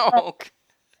the dog.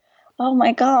 Oh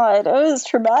my God, it was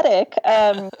traumatic.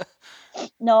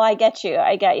 No, I get you.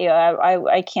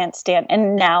 I can't stand.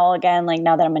 And now again, like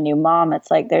now that I'm a new mom,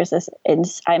 it's like there's this.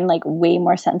 I'm like way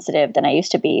more sensitive than I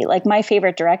used to be. Like my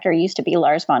favorite director used to be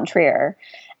Lars von Trier,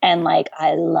 and like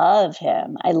I love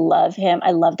him. I love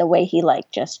the way he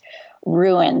like just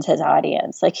ruins his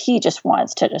audience. Like he just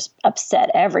wants to just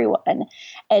upset everyone.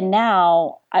 And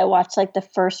now I watched like the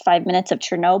first 5 minutes of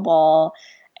Chernobyl,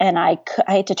 and I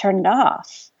had to turn it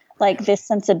off. Like this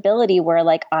sensibility where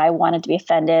like I wanted to be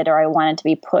offended or I wanted to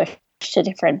be pushed to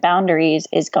different boundaries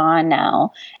is gone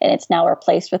now. And it's now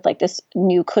replaced with like this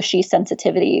new cushy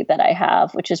sensitivity that I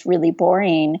have, which is really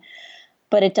boring.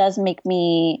 But it does make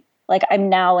me like I'm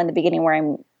now in the beginning where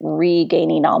I'm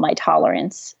regaining all my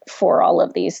tolerance for all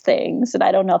of these things. And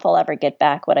I don't know if I'll ever get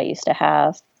back what I used to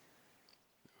have.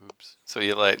 Oops. So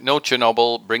you're like, no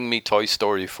Chernobyl, bring me Toy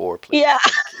Story 4, please. Yeah.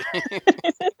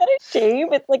 Isn't that a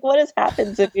shame? It's like, what has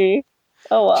happened to me?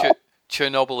 Oh, well.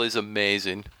 Chernobyl is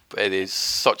amazing. It is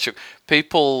such a...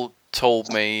 People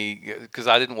told me, because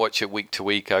I didn't watch it week to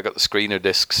week, I got the screener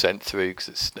disc sent through,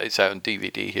 because it's out on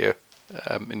DVD here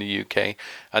in the UK,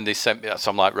 and they sent me that,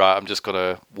 so I'm like, right, I'm just going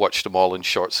to watch them all in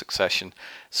short succession.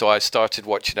 So I started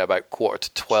watching it about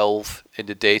 11:45 in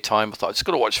the daytime. I thought, I'm just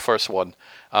going to watch the first one.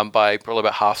 And by probably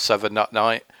about 7:30 that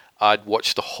night, I'd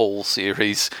watched the whole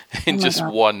series in just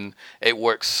one. It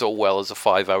works so well as a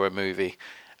 5-hour movie.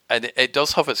 And it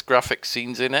does have its graphic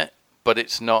scenes in it, but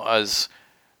it's not as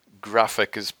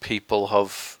graphic as people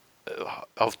have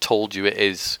told you it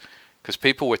is. Because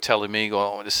people were telling me,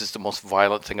 oh, this is the most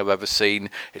violent thing I've ever seen.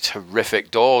 It's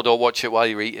horrific. Don't watch it while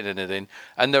you're eating anything.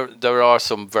 And there are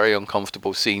some very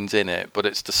uncomfortable scenes in it, but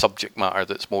it's the subject matter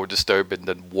that's more disturbing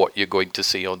than what you're going to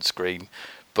see on screen.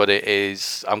 But it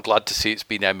is, I'm glad to see it's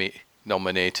been Emmy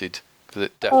nominated, because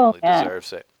it definitely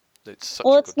deserves it. It's such a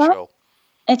good show.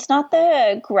 It's not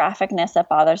the graphicness that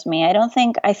bothers me.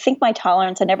 I think my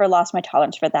tolerance, I never lost my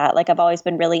tolerance for that. Like I've always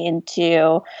been really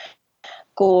into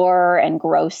gore and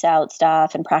gross out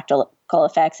stuff and practical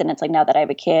effects. And it's like, now that I have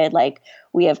a kid, like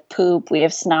we have poop, we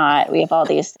have snot, we have all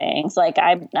these things. Like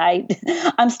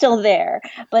I'm still there,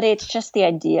 but it's just the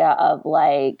idea of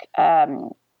like,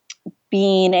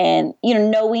 being in,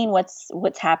 knowing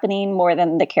what's happening more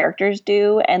than the characters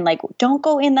do. And like, don't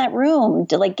go in that room,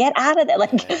 to like, get out of there.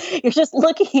 Like you're just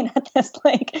looking at this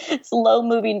like slow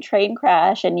moving train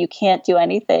crash and you can't do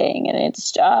anything. And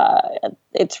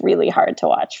it's really hard to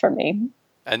watch for me.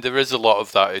 And there is a lot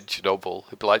of that in Chernobyl.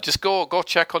 It'd be like, just go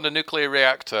check on the nuclear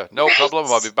reactor. No problem.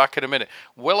 I'll be back in a minute.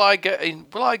 Will I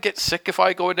get sick if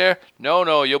I go in there?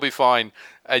 No, you'll be fine.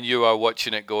 And you are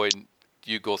watching it going,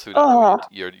 you go through that,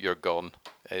 you're gone.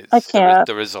 I can't.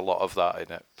 There is a lot of that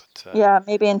in it. But, yeah,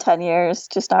 maybe in 10 years,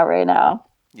 just not right now.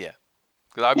 Yeah.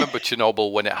 Because I remember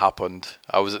Chernobyl when it happened.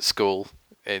 I was at school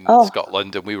in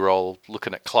Scotland, and we were all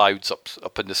looking at clouds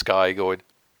up in the sky going,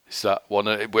 is that one?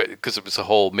 Because it was the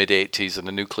whole mid-'80s and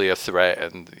the nuclear threat,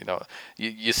 and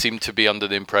you seem to be under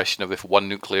the impression of if one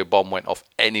nuclear bomb went off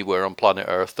anywhere on planet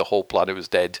Earth, the whole planet was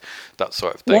dead, that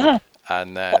sort of thing. Yeah.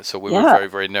 And so we were very,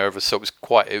 very nervous. So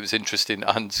it was interesting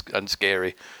and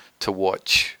scary to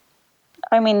watch.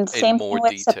 I mean, same thing with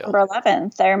detail. September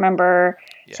 11th. I remember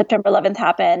September 11th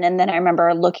happened, and then I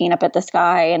remember looking up at the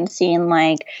sky and seeing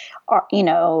like,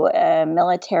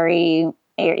 military,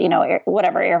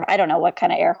 whatever, I don't know what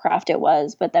kind of aircraft it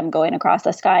was, but them going across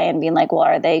the sky and being like, well,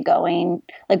 are they going?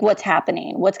 Like, what's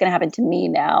happening? What's going to happen to me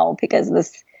now? Because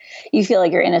you feel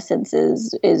like your innocence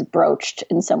is broached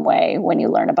in some way when you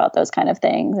learn about those kind of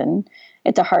things. And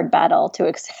it's a hard battle to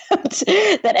accept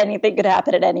that anything could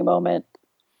happen at any moment.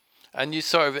 And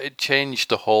it changed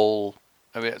the whole,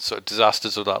 sort of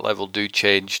disasters of that level do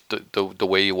change the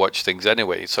way you watch things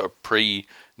anyway. Sort of pre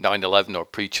 9/11 or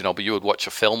pre Chernobyl, you would watch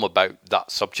a film about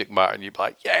that subject matter and you'd be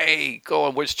like, yay, go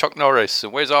on, where's Chuck Norris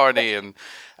and where's Arnie?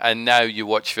 And now you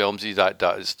watch films,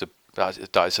 that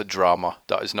is a drama.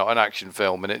 That is not an action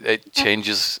film, and it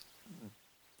changes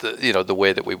the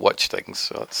way that we watch things.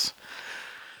 So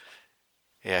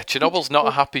Chernobyl's not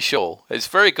a happy show. It's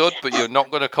very good, but you're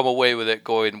not going to come away with it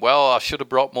going, well, I should have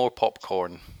brought more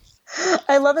popcorn.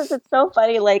 I love this. It's so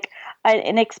funny. Like,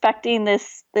 in expecting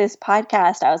this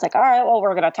podcast, I was like, all right, well,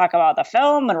 we're going to talk about the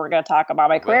film and we're going to talk about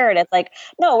my career. And it's like,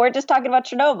 no, we're just talking about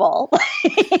Chernobyl.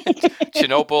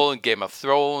 Chernobyl and Game of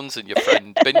Thrones and your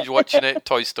friend binge watching it.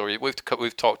 Toy Story.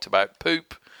 We've talked about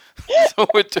poop. So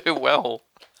we're doing well.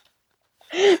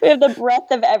 We have the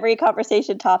breadth of every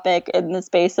conversation topic in the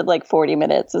space of like 40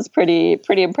 minutes. Is pretty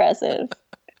impressive.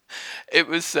 It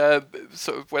was sort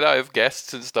of when I have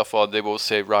guests and stuff on, they will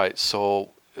say, right,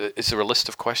 so is there a list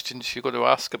of questions you're going to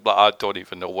ask? I'm like, I don't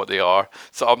even know what they are,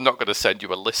 so I'm not going to send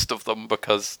you a list of them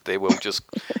because they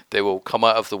will come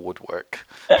out of the woodwork.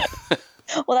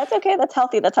 Well, that's okay. That's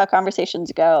healthy. That's how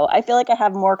conversations go. I feel like I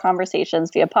have more conversations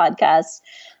via podcasts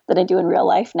than I do in real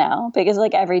life now, because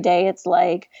like every day it's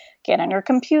like, get on your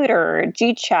computer,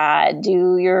 G-chat,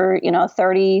 do your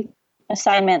 30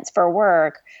 assignments for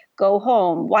work, go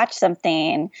home, watch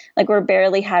something. Like, we're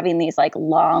barely having these like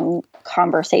long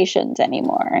conversations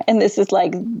anymore. And this is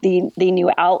like the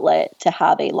new outlet to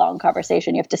have a long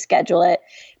conversation. You have to schedule it,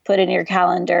 put it in your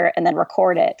calendar, and then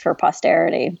record it for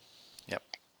posterity. Yep.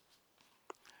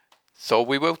 So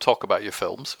we will talk about your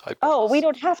films. We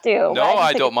don't have to. No,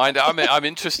 I don't mind. I'm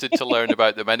interested to learn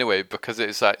about them anyway, because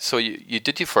it's like, so you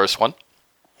did your first one.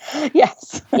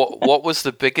 Yes. What was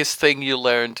the biggest thing you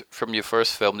learned from your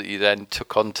first film that you then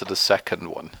took on to the second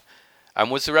one?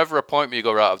 And was there ever a point where you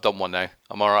go, right, I've done one now.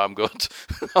 I'm all right, I'm good.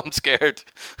 I'm scared.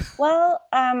 Well,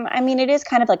 it is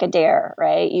kind of like a dare,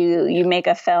 right? You make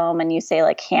a film and you say,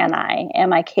 like,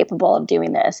 am I capable of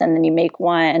doing this? And then you make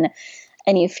one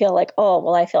and you feel like, oh,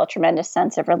 well, I feel a tremendous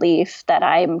sense of relief that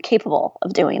I'm capable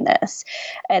of doing this.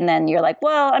 And then you're like,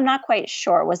 well, I'm not quite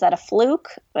sure. Was that a fluke?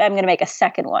 I'm going to make a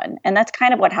second one. And that's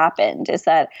kind of what happened, is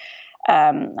that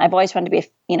I've always wanted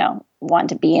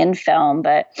to be in film,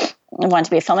 but I wanted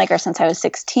to be a filmmaker since I was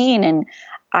 16. And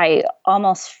I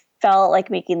almost felt like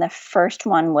making the first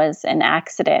one was an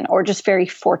accident or just very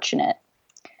fortunate.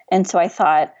 And so I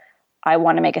thought, I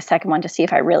want to make a second one to see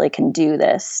if I really can do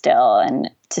this still and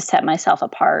to set myself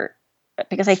apart.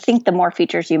 Because I think the more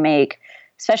features you make,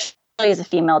 especially as a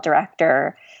female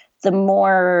director, the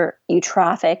more you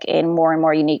traffic in more and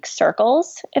more unique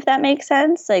circles, if that makes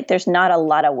sense. Like, there's not a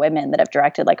lot of women that have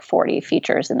directed like 40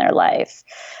 features in their life.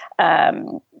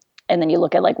 And then you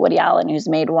look at like Woody Allen, who's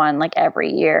made one like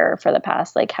every year for the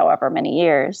past like however many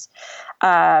years.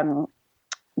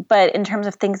 But in terms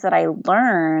of things that I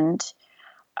learned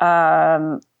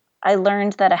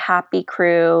that a happy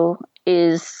crew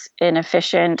is an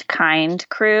efficient, kind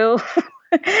crew.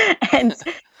 And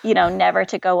never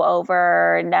to go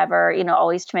over, never,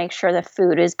 always to make sure the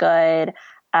food is good.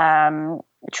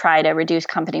 Try to reduce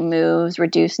company moves,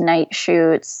 reduce night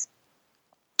shoots,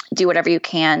 do whatever you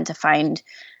can to find,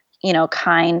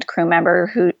 kind crew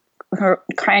members who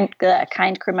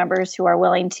are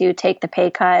willing to take the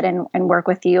pay cut and work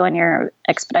with you on your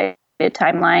expedited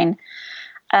timeline.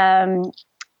 And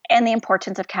the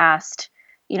importance of cast.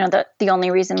 The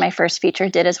only reason my first feature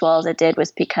did as well as it did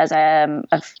was because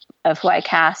of who I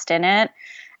cast in it.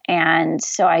 And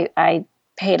so I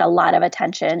paid a lot of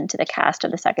attention to the cast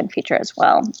of the second feature as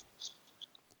well.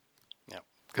 Yeah,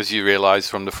 because you realized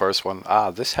from the first one,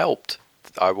 this helped.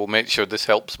 I will make sure this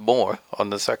helps more on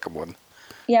the second one.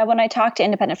 Yeah, when I talk to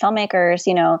independent filmmakers,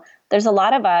 there's a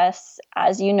lot of us,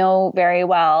 as you know very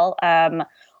well,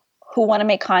 who want to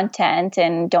make content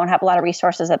and don't have a lot of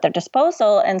resources at their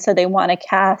disposal. And so they want to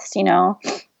cast,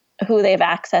 who they have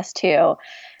access to. Yeah.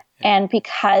 And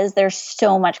because there's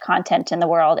so much content in the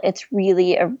world, it's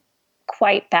really a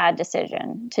quite bad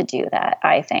decision to do that,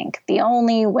 I think. The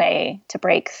only way to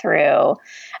break through,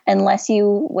 unless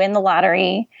you win the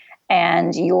lottery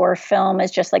and your film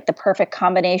is just like the perfect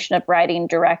combination of writing,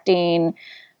 directing,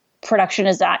 production,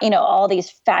 is that, all these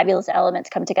fabulous elements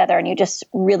come together and you just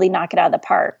really knock it out of the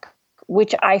park,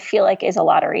 which I feel like is a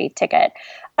lottery ticket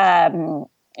in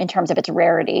terms of its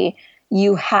rarity.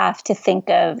 You have to think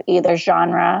of either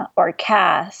genre or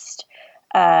cast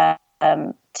to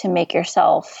make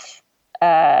yourself,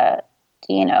 to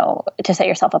set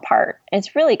yourself apart.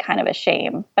 It's really kind of a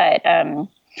shame, but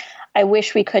I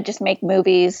wish we could just make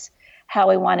movies how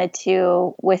we wanted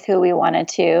to, with who we wanted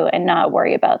to, and not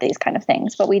worry about these kind of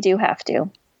things. But we do have to.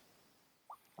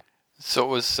 So it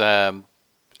was...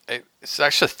 It's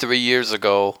actually 3 years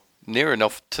ago, near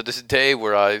enough to this day,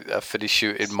 where I finished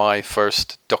shooting my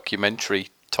first documentary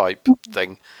type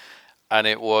thing, and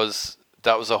that was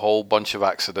a whole bunch of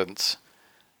accidents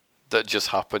that just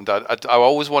happened. I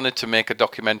always wanted to make a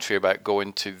documentary about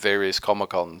going to various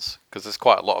Comic-Cons, because there's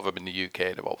quite a lot of them in the UK,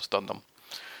 and I've always done them.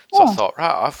 So I thought,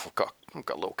 I've got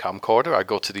a little camcorder. I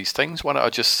go to these things. Why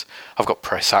don't I've got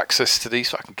press access to these,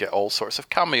 so I can get all sorts of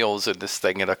cameos in this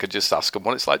thing, and I could just ask them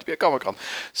what it's like to be a Comic-Con.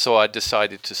 So I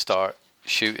decided to start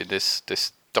shooting this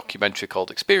documentary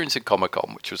called Experiencing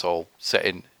Comic-Con, which was all set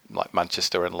in like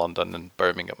Manchester and London and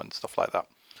Birmingham and stuff like that.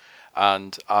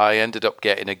 And I ended up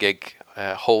getting a gig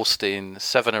hosting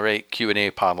 7 or 8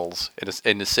 Q&A panels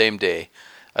in the same day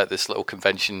at this little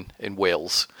convention in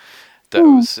Wales. It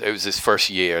was his first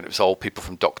year, and it was all people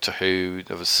from Doctor Who.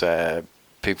 There was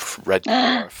people from Red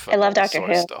Dwarf. I love Doctor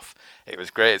Who stuff. It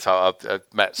was great. So I've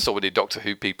met so many Doctor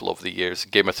Who people over the years,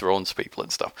 Game of Thrones people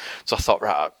and stuff. So I thought,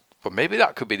 well, maybe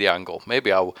that could be the angle.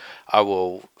 Maybe I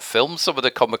will film some of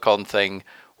the Comic-Con thing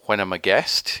when I'm a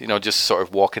guest, just sort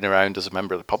of walking around as a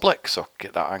member of the public, so I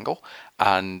get that angle.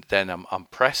 And then I'm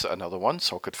press at another one,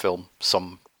 so I could film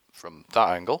some from that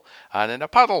angle, and then a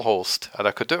panel host, and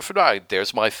I could do it from that.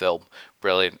 There's my film.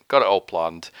 Brilliant. Got it all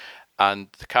planned. And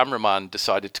the cameraman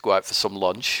decided to go out for some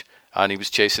lunch, and he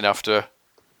was chasing after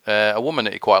a woman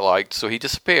that he quite liked, so he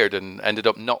disappeared and ended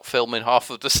up not filming half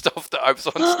of the stuff that I was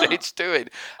on stage doing.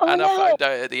 I found out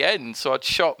at the end, so I'd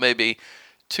shot maybe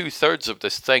 2/3 of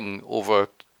this thing over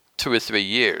 2 or 3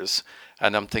 years,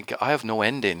 and I'm thinking, I have no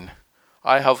ending.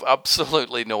 I have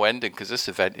absolutely no ending, because this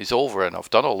event is over and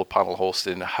I've done all the panel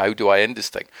hosting. How do I end this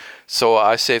thing? So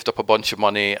I saved up a bunch of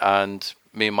money, and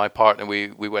me and my partner, we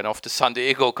went off to San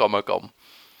Diego Comic-Con,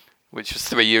 which was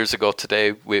 3 years ago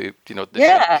today. Week,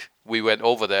 we went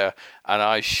over there, and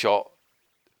I shot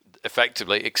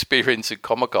effectively Experiencing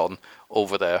Comic-Con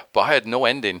over there, but I had no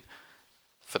ending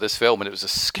for this film, and it was the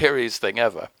scariest thing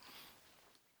ever.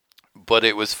 But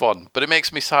it was fun. But it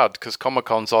makes me sad because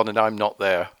Comic-Con's on and I'm not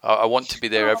there. I want to be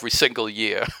there every single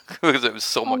year because it was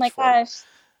so much fun. Oh my gosh.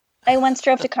 I once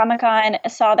drove to Comic-Con,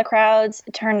 saw the crowds,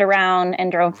 turned around and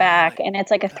drove back. And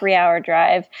it's like a 3-hour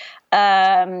drive.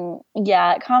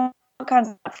 Comic-Con's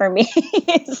not for me.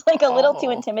 It's like a little too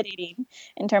intimidating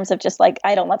in terms of just like,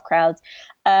 I don't love crowds.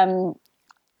 And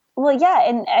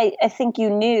I think you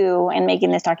knew in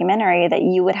making this documentary that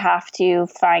you would have to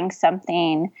find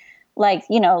something like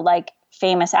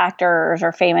famous actors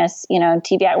or famous,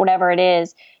 TV, whatever it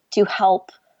is, to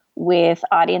help with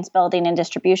audience building and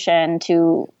distribution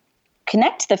to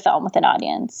connect the film with an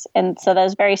audience. And so that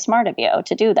was very smart of you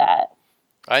to do that.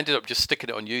 I ended up just sticking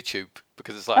it on YouTube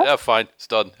because it's like, fine, it's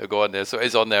done. I'll go on there. So it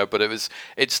is on there, but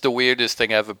it's the weirdest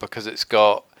thing ever because it's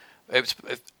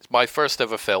my first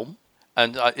ever film,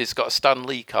 and it's got a Stan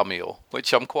Lee cameo,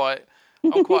 which I'm quite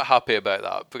happy about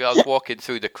that, because I was walking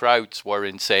through, the crowds were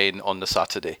insane on the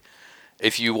Saturday.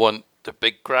 If you want the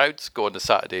big crowds, go on the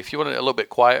Saturday. If you want it a little bit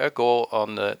quieter, go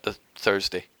on the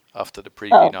Thursday, after the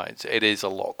preview night. It is a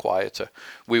lot quieter.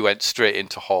 We went straight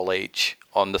into Hall H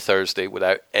on the Thursday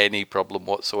without any problem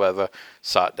whatsoever.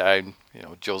 Sat down,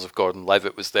 Joseph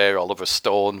Gordon-Levitt was there, Oliver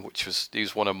Stone, he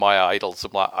was one of my idols.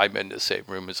 I'm in the same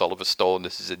room as Oliver Stone.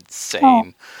 This is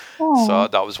insane. So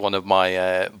that was one of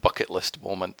my bucket list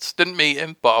moments. Didn't meet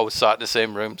him, but I was sat in the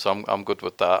same room, so I'm good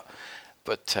with that.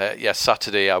 But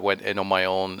Saturday I went in on my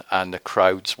own, and the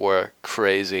crowds were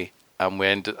crazy. And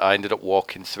I ended up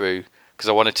walking through, because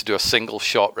I wanted to do a single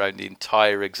shot around the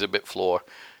entire exhibit floor,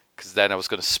 because then I was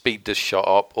going to speed this shot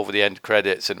up over the end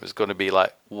credits, and it was going to be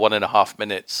like 1.5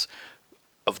 minutes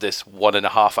of this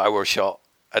 1.5 hour shot.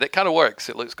 And it kind of works.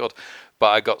 It looks good. But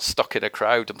I got stuck in a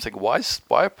crowd. I'm thinking, why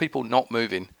are people not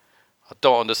moving? I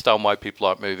don't understand why people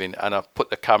aren't moving. And I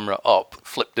put the camera up,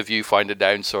 flipped the viewfinder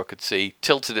down so I could see,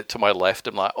 tilted it to my left.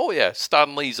 I'm like, oh yeah,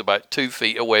 Stan Lee's about 2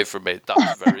 feet away from me.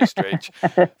 That's very strange.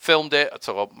 Filmed it.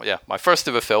 So my first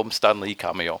ever film, Stan Lee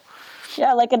cameo.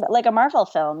 Yeah, like a Marvel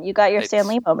film. You got your Stan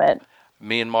Lee moment.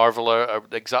 Me and Marvel are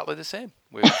exactly the same.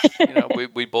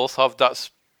 We both have. That's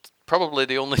probably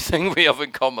the only thing we have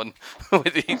in common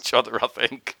with each other, I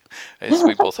think, is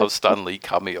we both have Stan Lee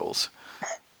cameos.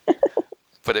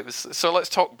 But it was so. Let's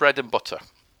talk bread and butter.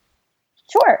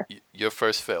 Sure. Your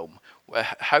first film.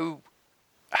 How?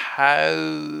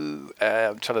 I'm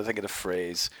trying to think of the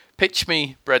phrase. Pitch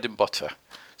me bread and butter.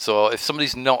 So if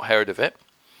somebody's not heard of it.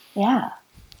 Yeah.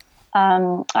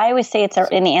 I always say it's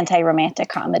an anti-romantic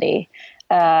comedy.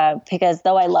 Because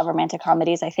though I love romantic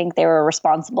comedies, I think they were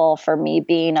responsible for me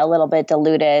being a little bit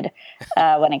deluded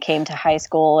when it came to high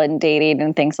school and dating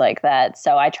and things like that.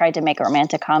 So I tried to make a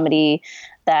romantic comedy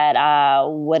that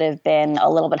would have been a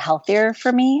little bit healthier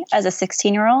for me as a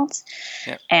 16-year-old.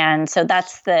 Yeah. And so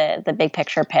that's the big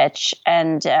picture pitch.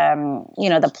 And,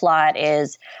 the plot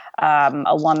is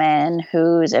a woman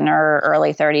who's in her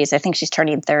early 30s. I think she's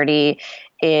turning 30,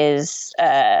 is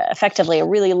effectively a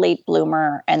really late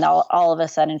bloomer. And all of a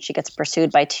sudden she gets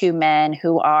pursued by two men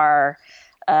who are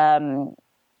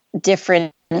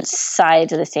different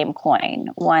sides of the same coin.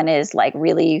 One is like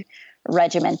really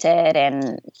regimented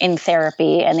and in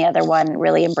therapy, and the other one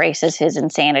really embraces his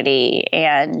insanity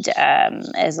and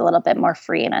is a little bit more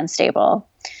free and unstable.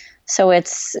 So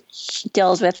it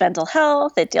deals with mental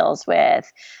health. It deals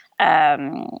with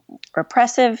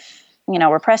repressed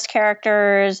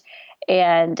characters,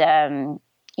 and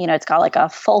it's got like a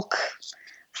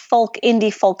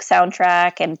indie folk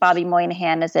soundtrack, and Bobby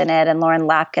Moynihan is in it, and Lauren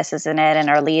Lapkus is in it, and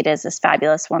our lead is this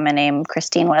fabulous woman named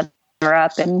Christine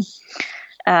Weatherup, and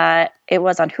it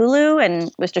was on Hulu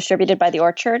and was distributed by The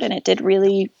Orchard, and it did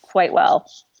really quite well.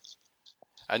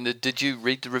 And did you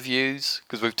read the reviews?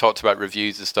 Because we've talked about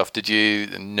reviews and stuff. Did you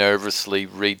nervously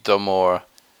read them, or?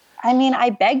 I mean, I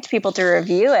begged people to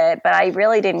review it, but I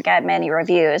really didn't get many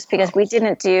reviews because we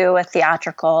didn't do a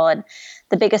theatrical. And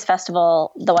the biggest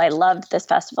festival, though I loved this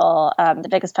festival, the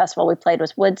biggest festival we played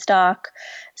was Woodstock.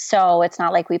 So it's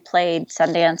not like we played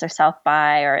Sundance or South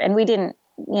by, and we didn't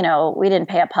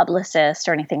pay a publicist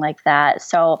or anything like that.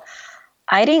 So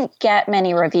I didn't get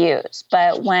many reviews.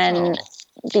 But when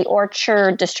The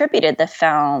Orchard distributed the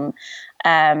film,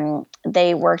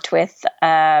 they worked with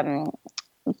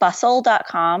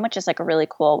Bustle.com, which is like a really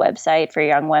cool website for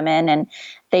young women. And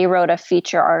they wrote a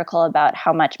feature article about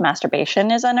how much masturbation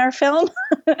is in our film.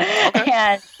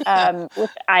 And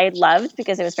which I loved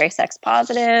because it was very sex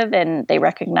positive and they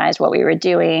recognized what we were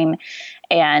doing.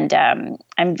 And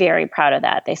I'm very proud of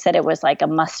that. They said it was like a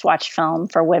must-watch film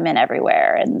for women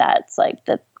everywhere. And that's like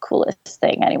the coolest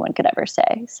thing anyone could ever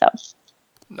say. So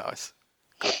nice.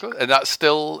 Good. And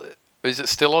is it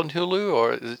still on Hulu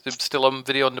or is it still on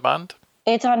video on demand?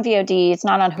 It's on VOD. It's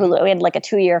not on Hulu. We had like a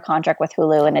 2-year contract with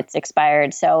Hulu and it's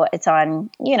expired. So it's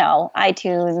on,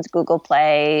 iTunes, Google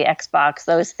Play, Xbox,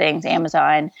 those things,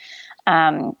 Amazon.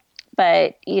 But,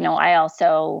 I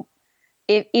also,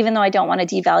 even though I don't want to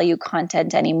devalue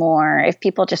content anymore, if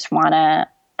people just want to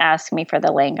ask me for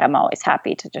the link, I'm always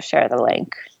happy to just share the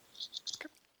link.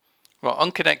 Well,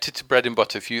 unconnected to bread and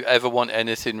butter, if you ever want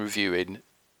anything reviewing,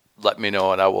 let me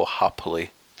know and I will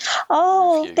happily.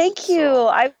 Oh, thank you. So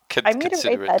I need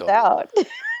to write that down.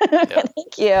 Yeah.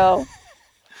 Thank you.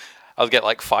 I'll get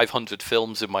like 500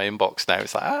 films in my inbox now.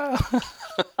 It's like,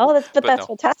 Oh, that's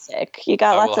fantastic. You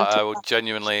got lots of. I will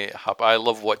genuinely. I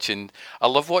love watching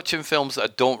films that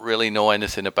I don't really know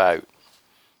anything about.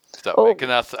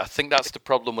 And I think that's the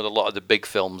problem with a lot of the big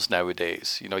films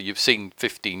nowadays. You've seen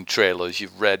 15 trailers,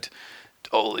 you've read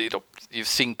you've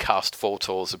seen cast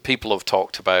photos, and people have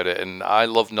talked about it. And I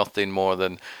love nothing more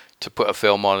than to put a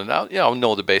film on, and I'll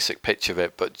know the basic pitch of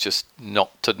it, but just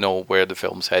not to know where the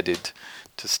film's headed,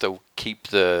 to still keep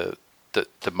the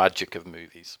magic of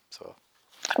movies. So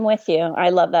I'm with you. I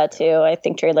love that too. I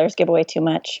think trailers give away too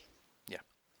much. Yeah.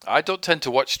 I don't tend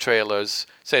to watch trailers.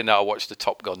 Saying that, I watched the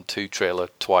Top Gun 2 trailer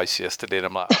twice yesterday, and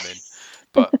I'm like, I'm in.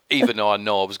 But even though I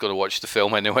know I was going to watch the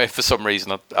film anyway, for some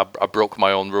reason I broke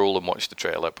my own rule and watched the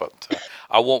trailer. But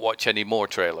I won't watch any more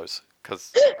trailers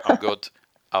because I'm good.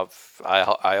 I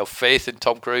have faith in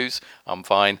Tom Cruise. I'm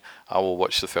fine. I will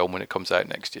watch the film when it comes out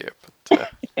next year.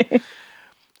 But,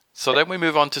 so then we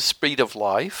move on to Speed of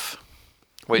Life,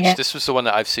 which this was the one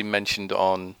that I've seen mentioned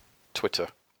on Twitter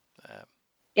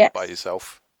by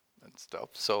yourself and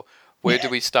stuff. So where do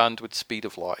we stand with Speed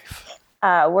of Life?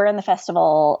 We're in the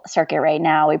festival circuit right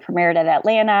now. We premiered at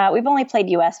Atlanta. We've only played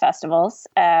U.S. festivals.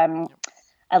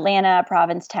 Atlanta,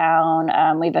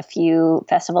 Provincetown. We have a few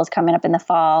festivals coming up in the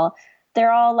fall.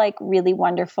 They're all like really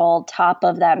wonderful, top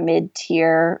of that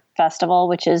mid-tier festival,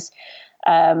 which is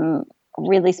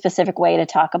really specific way to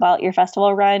talk about your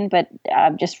festival run, but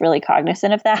I'm just really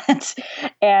cognizant of that.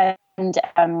 And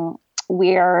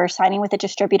we're signing with a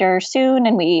distributor soon,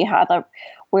 and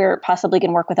we're possibly going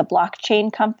to work with a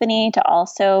blockchain company to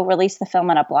also release the film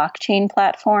on a blockchain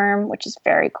platform, which is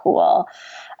very cool.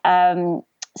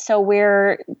 So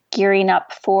we're gearing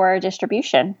up for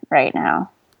distribution right now.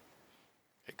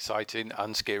 Exciting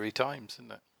and scary times,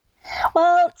 isn't it?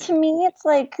 Well, to me, it's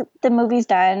like the movie's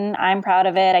done. I'm proud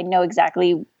of it. I know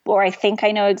exactly, or I think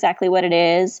I know exactly what it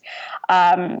is.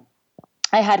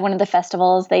 I had one of the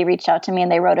festivals, they reached out to me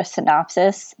and they wrote a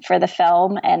synopsis for the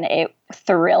film, and it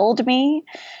thrilled me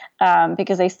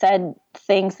because they said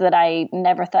things that I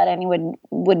never thought anyone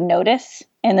would notice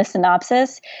in the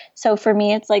synopsis. So for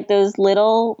me, it's like those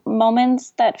little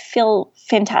moments that feel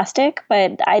fantastic,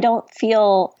 but I don't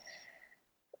feel,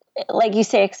 like you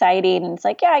say, exciting. And it's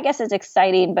like, yeah, I guess it's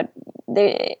exciting, but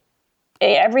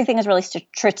everything is really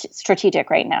strategic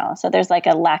right now. So there's like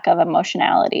a lack of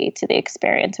emotionality to the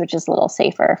experience, which is a little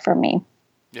safer for me.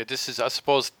 Yeah, this is, I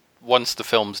suppose, once the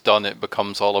film's done, it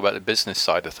becomes all about the business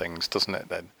side of things, doesn't it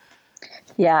then?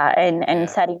 Yeah, and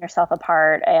setting yourself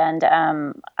apart. And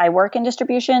I work in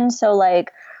distribution, so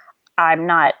like I'm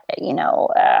not,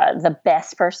 the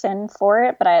best person for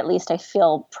it, but at least I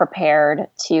feel prepared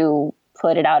to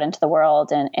put it out into the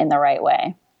world in the right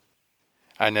way.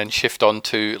 And then shift on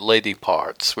to Lady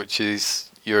Parts, which is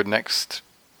your next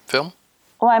film?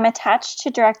 Well, I'm attached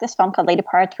to direct this film called Lady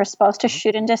Parts. We're supposed to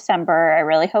shoot in December. I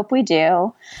really hope we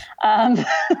do.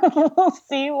 We'll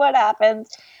see what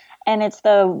happens. And it's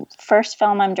the first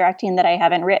film I'm directing that I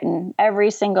haven't written. Every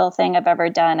single thing I've ever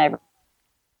done,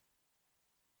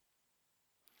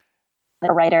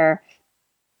 the writer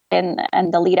and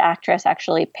the lead actress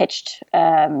actually pitched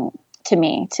to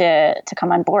me to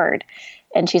come on board.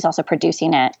 And she's also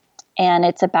producing it. And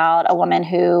it's about a woman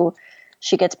who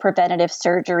she gets preventative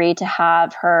surgery to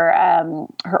have her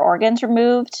organs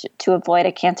removed to avoid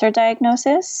a cancer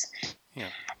diagnosis. Yeah.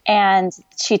 And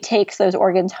she takes those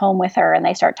organs home with her, and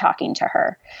they start talking to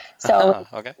her. So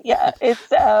okay. Yeah,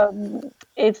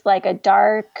 it's like a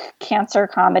dark cancer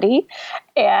comedy,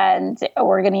 and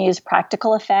we're going to use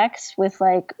practical effects with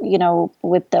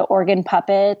with the organ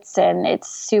puppets, and it's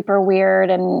super weird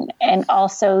and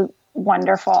also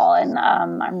wonderful, and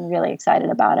I'm really excited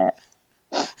about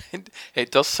it.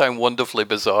 It does sound wonderfully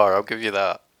bizarre, I'll give you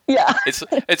that. Yeah.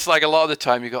 It's like a lot of the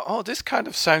time you go, oh, this kind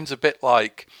of sounds a bit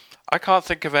like, I can't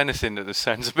think of anything that this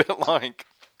sounds a bit like.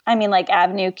 I mean, like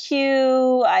Avenue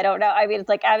Q, I don't know. I mean, it's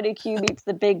like Avenue Q meets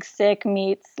The Big Sick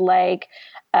meets like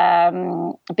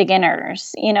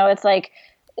Beginners. It's like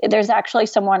there's actually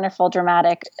some wonderful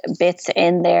dramatic bits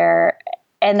in there,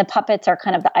 and the puppets are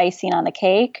kind of the icing on the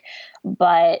cake.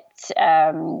 But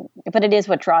it is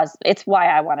what draws. It's why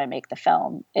I want to make the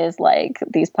film, is like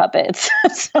these puppets.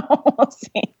 So we'll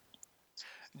see.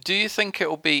 Do you think it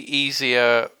will be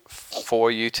easier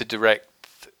for you to direct,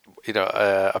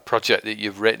 a project that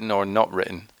you've written or not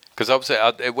written? Because obviously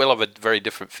it will have a very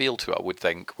different feel to it, I would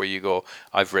think, where you go,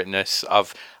 I've written this,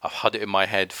 I've had it in my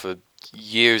head for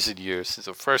years and years since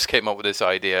I first came up with this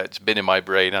idea. It's been in my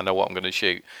brain. I know what I'm going to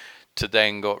shoot. To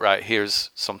then go, right, here's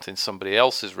something somebody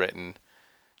else has written.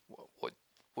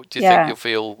 What do you think you'll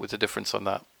feel with the difference on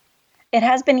that? It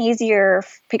has been easier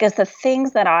because the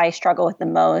things that I struggle with the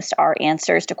most are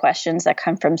answers to questions that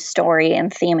come from story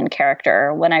and theme and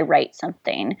character when I write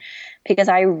something, because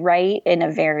I write in a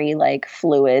very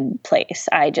fluid place.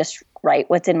 I just write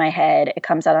what's in my head. It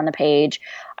comes out on the page.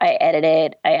 I edit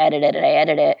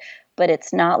it. But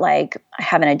it's not like I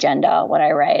have an agenda when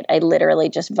I write. I literally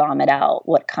just vomit out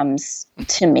what comes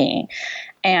to me.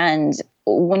 And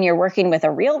when you're working with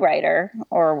a real writer,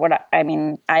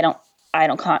 I don't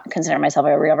consider myself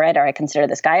a real writer. I consider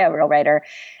this guy a real writer.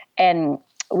 And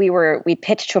we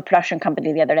pitched to a production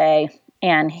company the other day,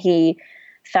 and he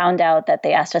found out that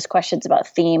they asked us questions about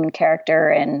theme and character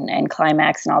and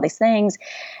climax and all these things.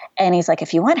 And he's like,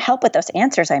 if you want help with those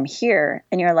answers, I'm here.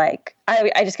 And you're like,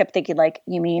 I just kept thinking, like,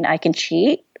 you mean I can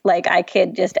cheat? Like, I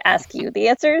could just ask you the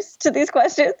answers to these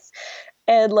questions?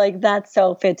 And like, that's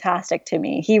so fantastic to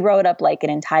me. He wrote up like an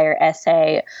entire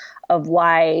essay of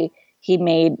why he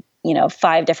made,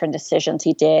 5 different decisions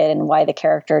he did and why the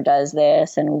character does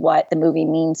this and what the movie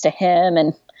means to him.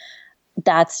 And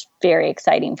that's very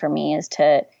exciting for me, is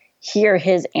to hear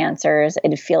his answers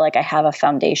and feel like I have a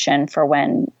foundation for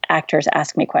when actors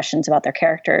ask me questions about their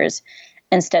characters,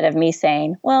 instead of me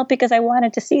saying, well, because I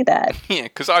wanted to see that. Yeah,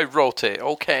 because I wrote it.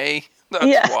 Okay,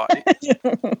 that's why.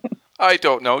 I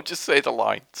don't know. Just say the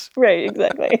lines. Right,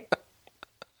 exactly.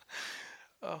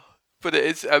 But it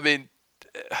is, I mean,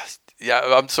 yeah,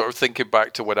 I'm sort of thinking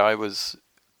back to when I was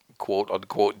quote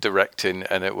unquote directing,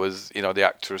 and it was, the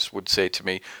actress would say to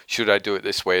me, should I do it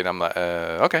this way? And I'm like,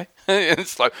 okay.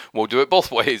 It's like, we'll do it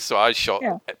both ways. So I shot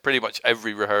pretty much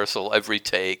every rehearsal, every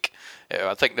take.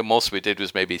 I think the most we did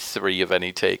was maybe 3 of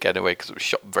any take anyway, because it was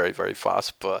shot very, very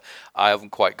fast. But I haven't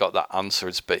quite got that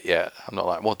answers bit yet. I'm not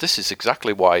like, well, this is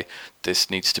exactly why this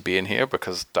needs to be in here,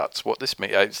 because that's what this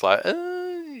makes. It's like,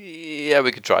 yeah,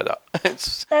 we could try that.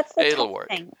 It'll work.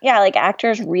 Thing. Yeah, like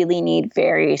actors really need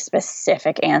very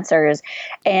specific answers.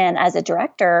 And as a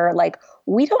director, like,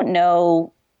 we don't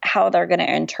know how they're going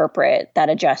to interpret that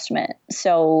adjustment.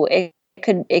 So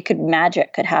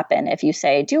magic could happen if you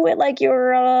say, do it like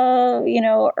you're,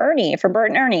 Ernie from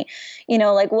Bert and Ernie,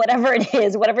 like whatever it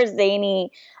is, whatever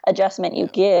zany adjustment you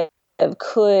give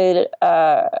could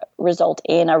result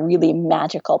in a really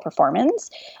magical performance.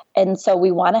 And so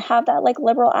we want to have that like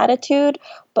liberal attitude,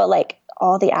 but like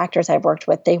all the actors I've worked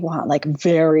with, they want like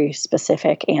very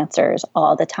specific answers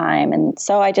all the time. And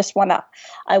so I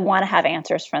want to have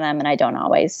answers for them, and I don't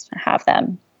always have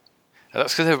them.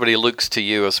 That's because everybody looks to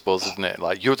you, I suppose, isn't it?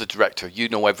 Like, you're the director, you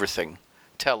know everything.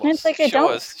 Tell us, like, show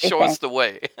us the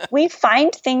way. We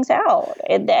find things out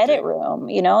in the edit room.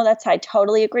 I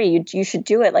totally agree. You should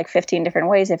do it like 15 different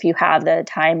ways if you have the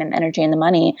time and energy and the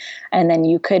money, and then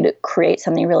you could create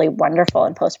something really wonderful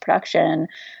in post-production.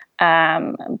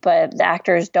 But the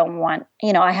actors don't want,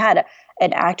 I had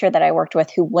an actor that I worked with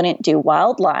who wouldn't do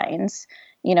wild lines,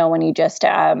 when you just,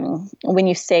 when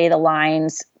you say the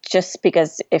lines, just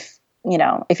because if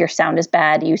your sound is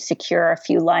bad, you secure a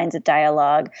few lines of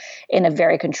dialogue in a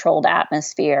very controlled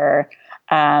atmosphere,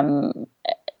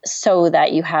 so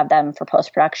that you have them for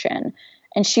post-production.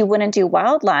 And she wouldn't do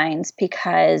wild lines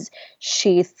because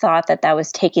she thought that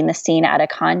was taking the scene out of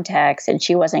context, and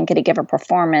she wasn't going to give a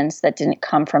performance that didn't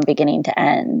come from beginning to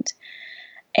end.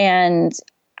 And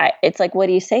it's like, what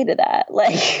do you say to that?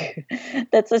 Like,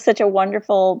 that's such a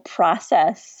wonderful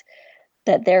process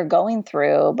that they're going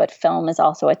through, but film is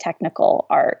also a technical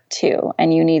art too.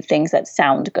 And you need things that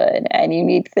sound good, and you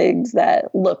need things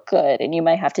that look good, and you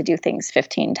might have to do things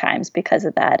 15 times because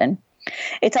of that. And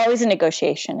it's always a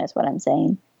negotiation, is what I'm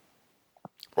saying.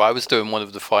 Well, I was doing one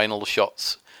of the final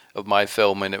shots of my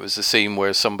film, and it was the scene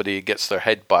where somebody gets their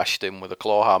head bashed in with a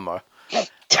claw hammer. And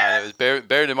it was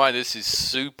bearing in mind, this is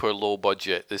super low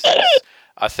budget. This is,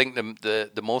 I think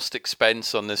the most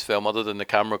expense on this film, other than the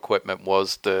camera equipment,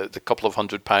 was the couple of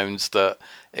 £100 that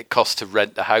it cost to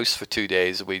rent the house for 2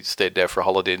 days. We stayed there for a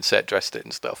holiday and set dressed it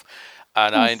and stuff.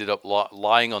 And I ended up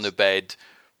lying on the bed,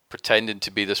 pretending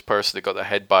to be this person that got their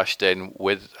head bashed in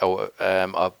with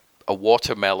a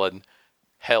watermelon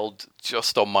held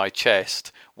just on my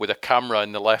chest with a camera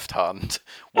in the left hand,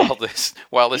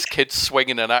 while this kid's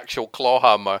swinging an actual claw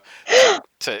hammer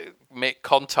to make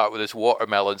contact with this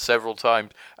watermelon several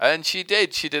times. And she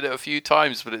did it a few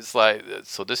times, but it's like,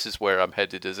 so this is where I'm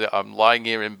headed, is it? I'm lying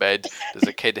here in bed, there's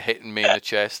a kid hitting me in the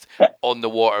chest on the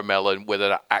watermelon with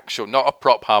an actual, not a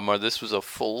prop hammer, this was a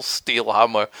full steel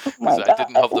hammer, because I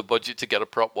didn't have the budget to get a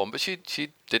prop one, but she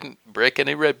didn't break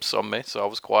any ribs on me, so I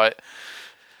was quite...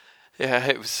 Yeah,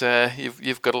 it was.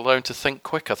 You've got to learn to think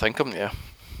quick, I think, haven't you?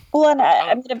 Well, and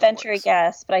I'm going to venture a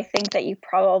guess, but I think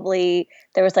that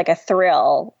there was like a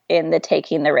thrill in the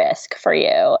taking the risk for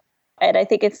you. And I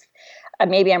think it's,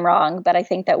 maybe I'm wrong, but I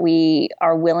think that we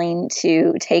are willing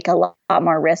to take a lot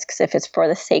more risks if it's for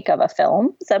the sake of a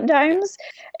film sometimes.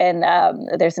 And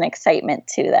there's an excitement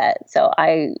to that. So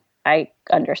I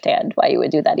understand why you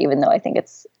would do that, even though I think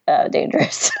it's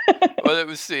dangerous. Well, it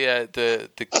was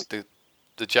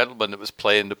the gentleman that was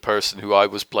playing the person who I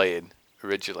was playing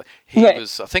originally. I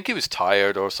think he was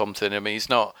tired or something. I mean, he's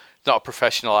not a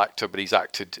professional actor, but he's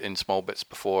acted in small bits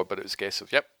before. But it was a case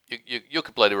of, yep, you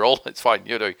can play the role. It's fine,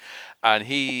 you know. And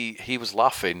he was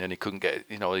laughing, and he couldn't get,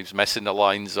 he was messing the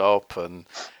lines up, and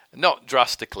not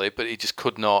drastically, but he just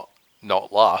could not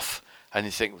laugh. and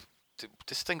you think,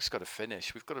 this thing's got to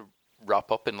finish. We've got to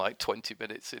wrap up in like 20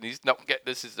 minutes, and he's not getting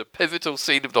this. Is the pivotal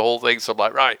scene of the whole thing. So I'm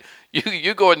like, right,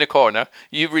 you go in the corner,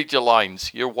 you read your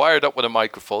lines. You're wired up with a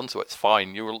microphone, so it's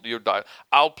fine. You're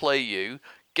I'll play you.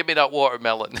 Give me that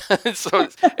watermelon. So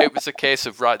it was a case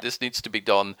of, right, this needs to be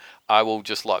done. I will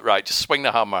just just swing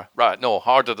the hammer. Right, no,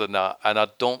 harder than that. And I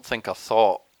don't think I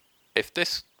thought, if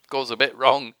this goes a bit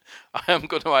wrong, I am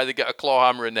going to either get a claw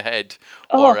hammer in the head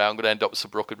or I'm going to end up with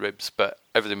some broken ribs. But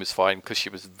everything was fine because she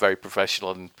was very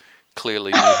professional and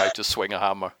clearly knew how to swing a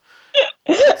hammer.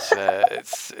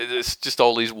 It's just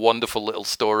all these wonderful little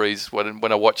stories.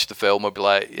 When I watch the film, I'll be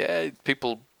like, yeah,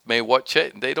 people may watch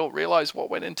it and they don't realize what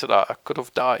went into that. I could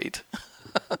have died.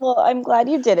 Well, I'm glad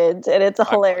you didn't, and it's a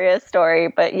hilarious story,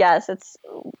 but yes, it's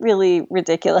really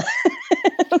ridiculous.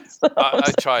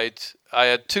 I tried. I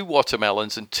had 2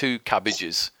 watermelons and 2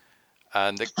 cabbages,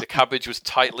 and the cabbage was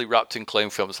tightly wrapped in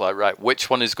cling film. It's like, right, which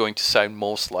one is going to sound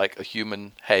most like a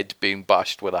human head being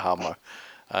bashed with a hammer?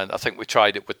 And I think we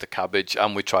tried it with the cabbage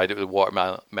and we tried it with the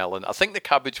watermelon. I think the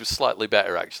cabbage was slightly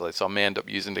better, actually, so I may end up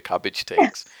using the cabbage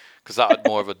takes because that had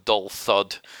more of a dull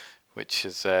thud, which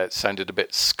sounded a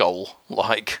bit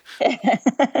skull-like.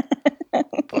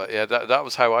 But yeah, that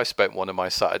was how I spent one of my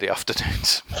Saturday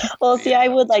afternoons. Well, see, I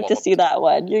would like to see that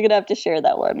one. You're going to have to share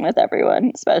that one with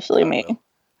everyone, especially me.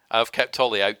 I've kept all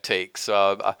the outtakes.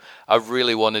 I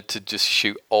really wanted to just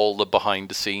shoot all the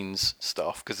behind-the-scenes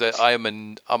stuff because I'm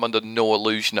under no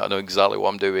illusion that I know exactly what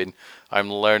I'm doing.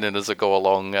 I'm learning as I go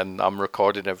along, and I'm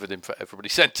recording everything for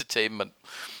everybody's entertainment.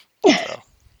 So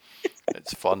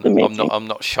it's fun. I'm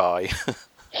not shy.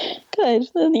 Good.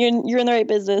 You're in the right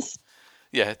business.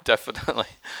 Yeah, definitely.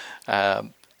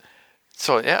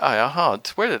 So yeah, I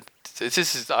had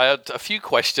I had a few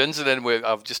questions, and then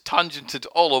I've just tangented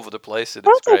all over the place, and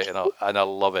it's great, and I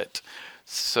love it.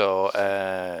 So,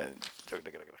 yeah,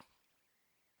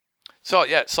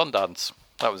 Sundance.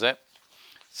 That was it.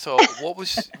 So, what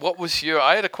was your?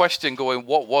 I had a question going.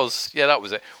 That was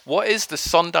it. What is the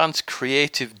Sundance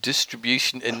Creative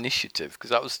Distribution Initiative?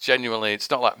 Because that was genuinely. It's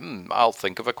not like I'll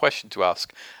think of a question to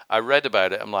ask. I read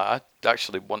about it. I'm like, I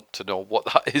actually want to know what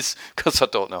that is because I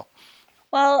don't know.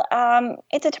 Well,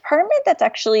 it's a department that's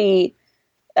actually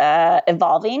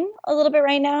evolving a little bit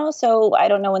right now. So I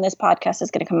don't know when this podcast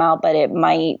is going to come out, but it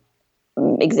might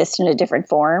exist in a different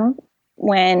form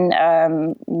when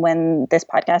this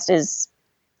podcast is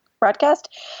broadcast.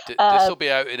 This will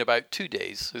be out in about 2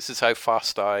 days. This is how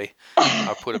fast I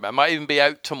put it. It might even be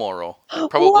out tomorrow. It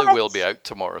probably will be out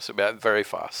tomorrow, so it'll be out very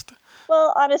fast.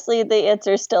 Well, honestly, the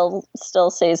answer still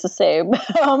stays the same.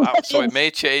 So it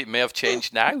may have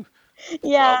changed now.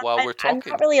 Yeah, while we're talking. I'm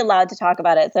not really allowed to talk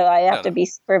about it, so I have to be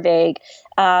super vague.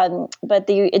 But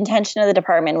the intention of the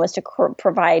department was to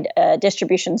provide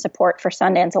distribution support for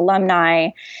Sundance alumni.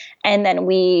 And then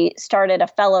we started a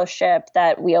fellowship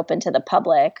that we opened to the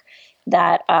public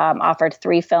that offered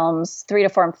 3 to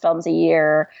 4 films a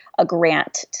year, a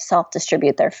grant to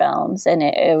self-distribute their films. And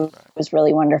it was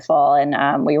really wonderful.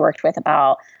 And we worked with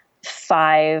about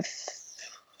 5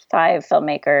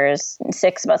 filmmakers,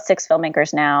 about 6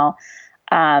 filmmakers now,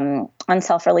 on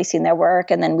self-releasing their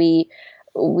work. And then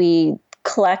we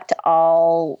collect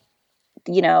all,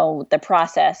 the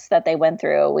process that they went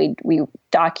through. We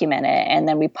document it, and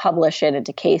then we publish it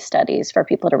into case studies for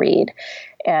people to read.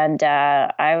 And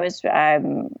I was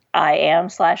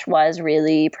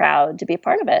really proud to be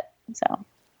part of it. So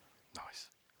nice.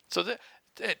 So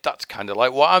that's kind of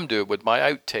like what I'm doing with my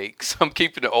outtakes. I'm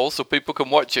keeping it all so people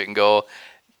can watch it and go,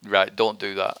 right, don't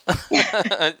do that.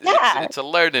 Yeah. It's a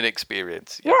learning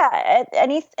experience. Yeah.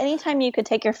 Anytime you could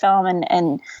take your film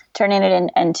and turning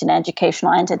it into an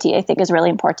educational entity, I think is really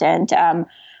important.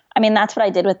 That's what I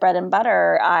did with Bread and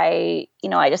Butter. I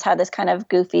just had this kind of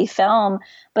goofy film,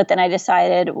 but then I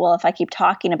decided, well, if I keep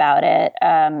talking about it,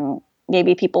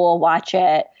 maybe people will watch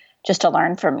it just to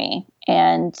learn from me.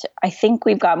 And I think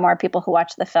we've got more people who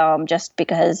watch the film just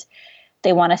because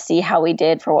they want to see how we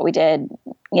did for what we did,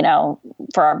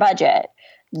 for our budget,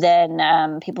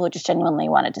 than people who just genuinely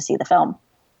wanted to see the film.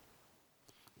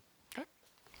 Okay.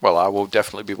 Well, I will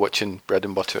definitely be watching Bread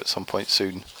and Butter at some point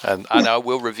soon, and I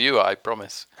will review it, I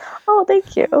promise. Oh,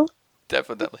 thank you.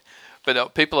 Definitely.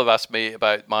 But people have asked me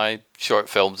about my short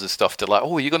films and stuff. They're like,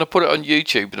 oh, are you going to put it on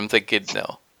YouTube? And I'm thinking,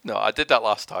 no, I did that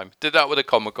last time. Did that with a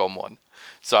Comic-Con one.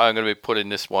 So I'm going to be putting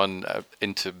this one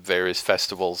into various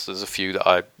festivals. There's a few that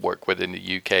I work with in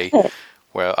the UK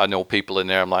where I know people in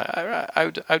there. I'm like, all right,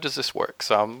 how does this work?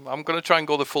 So I'm going to try and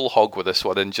go the full hog with this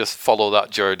one and just follow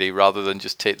that journey rather than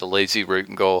just take the lazy route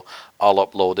and go, I'll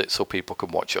upload it so people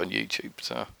can watch it on YouTube.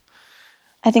 So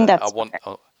I think that's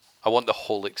I want the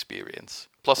whole experience.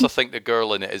 Plus, I think the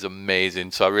girl in it is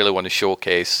amazing, so I really want to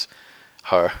showcase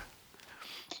her.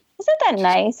 Isn't that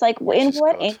nice? Like, in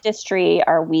what industry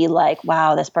are we like,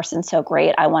 wow, this person's so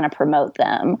great, I want to promote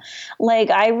them? Like,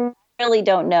 I really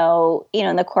don't know,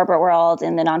 in the corporate world,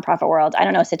 in the nonprofit world, I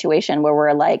don't know a situation where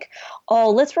we're like, oh,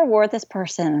 let's reward this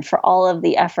person for all of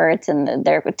the efforts and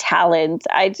their talent.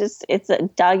 It's a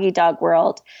dog-eat-dog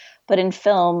world. But in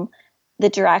film, the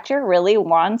director really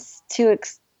wants to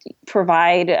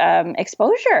provide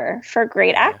exposure for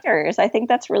great actors. I think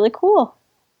that's really cool.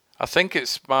 I think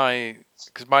it's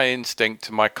because my instinct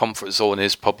and my comfort zone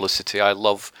is publicity. I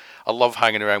love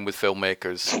hanging around with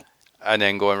filmmakers and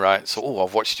then going, right, so,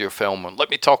 I've watched your film and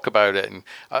let me talk about it. And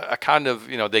I kind of,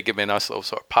 they give me a nice little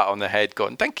sort of pat on the head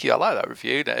going, thank you, I like that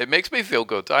review. It makes me feel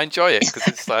good. I enjoy it because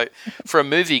it's like, for a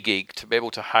movie geek to be able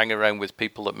to hang around with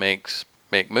people that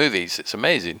make movies, it's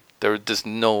amazing. There's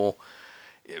no...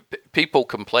 People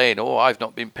complain, I've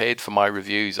not been paid for my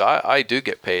reviews. I do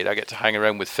get paid. I get to hang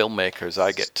around with filmmakers.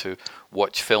 I get to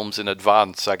watch films in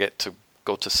advance. I get to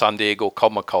go to San Diego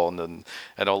Comic-Con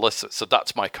and all this. So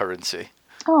that's my currency.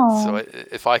 Aww. So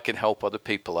if I can help other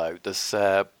people out,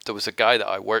 there was a guy that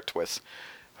I worked with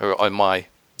on my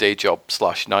day job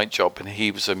 / night job, and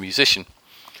he was a musician.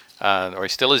 Or he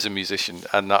still is a musician.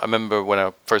 And I remember when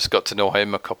I first got to know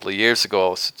him a couple of years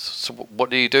ago, I said, so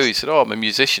what do you do? He said, I'm a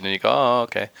musician. And you go, oh,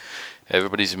 okay.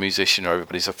 Everybody's a musician, or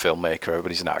everybody's a filmmaker, or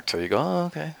everybody's an actor. You go, oh,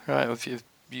 okay, right. Have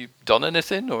you done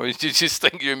anything? Or do you just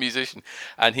think you're a musician?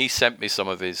 And he sent me some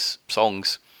of his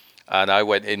songs. And I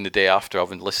went in the day after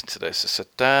having listened to this. I said,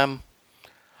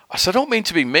 I don't mean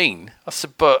to be mean. I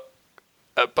said, but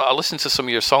I listened to some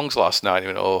of your songs last night.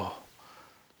 And he went,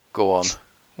 go on.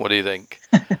 What do you think?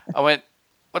 I went,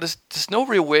 well, there's no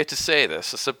real way to say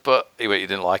this. I said, but anyway, you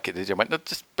didn't like it, did you? I went, no,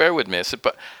 just bear with me. I said,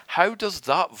 but how does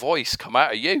that voice come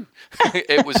out of you?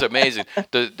 It was amazing.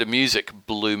 The music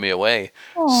blew me away.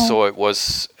 Aww. So it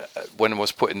was, when I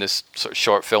was putting this sort of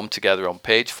short film together on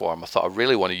page form, I thought I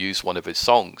really want to use one of his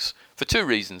songs for two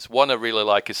reasons. One, I really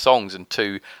like his songs, and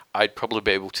two, I'd probably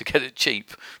be able to get it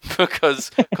cheap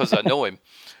because I know him.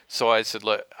 So I said,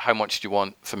 look, how much do you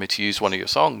want for me to use one of your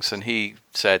songs? And he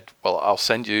said, well, I'll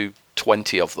send you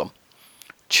 20 of them.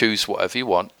 Choose whatever you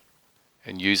want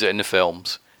and use it in the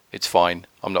films. It's fine.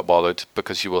 I'm not bothered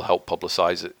because you will help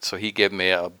publicize it. So he gave me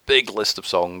a big list of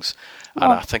songs,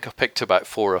 and I think I picked about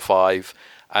 4 or 5.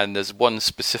 And there's one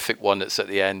specific one that's at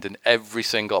the end, and every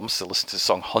single, I'm still listening to the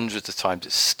song hundreds of times,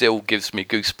 it still gives me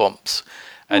goosebumps.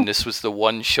 And this was the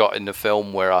one shot in the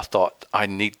film where I thought, I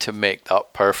need to make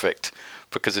that perfect.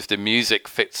 Because if the music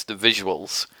fits the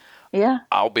visuals,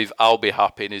 I'll be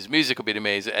happy, and his music will be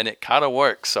amazing, and it kind of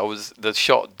works. The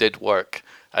shot did work,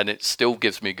 and it still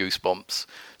gives me goosebumps.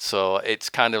 So it's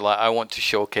kind of like I want to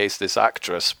showcase this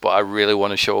actress, but I really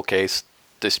want to showcase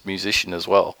this musician as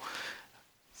well.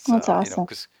 So, that's awesome.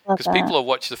 Because people will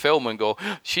watch the film and go,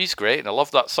 she's great, and I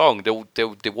love that song. They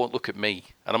won't look at me,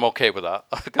 and I'm okay with that.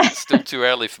 It's still too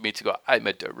early for me to go, I'm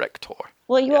a director.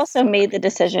 Well, you also made the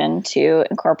decision to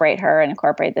incorporate her and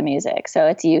incorporate the music, so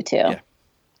it's you too. Yeah.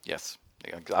 Yes,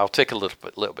 I'll take a little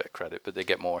bit of credit, but they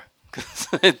get more.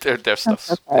 their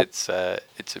stuff.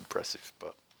 It's impressive.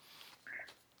 But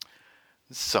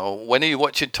so, when are you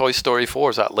watching Toy Story 4?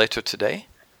 Is that later today?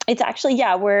 It's actually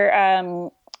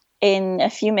we're in a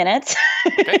few minutes.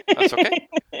 Okay, that's okay.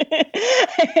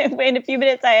 In a few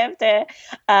minutes, I have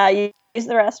to use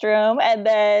the restroom, and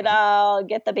then I'll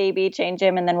get the baby, change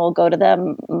him, and then we'll go to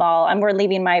the mall. And we're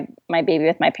leaving my baby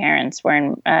with my parents. We're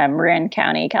in Marin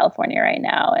County, California right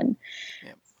now, and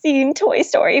seeing Toy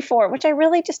Story 4, which I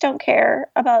really just don't care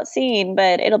about seeing,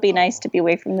 but it'll be nice to be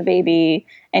away from the baby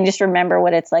and just remember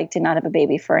what it's like to not have a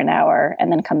baby for an hour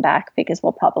and then come back because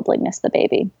we'll probably miss the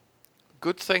baby.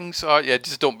 Good things are,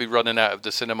 just don't be running out of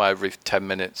the cinema every 10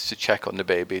 minutes to check on the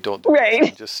baby. Don't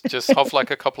right. Just have like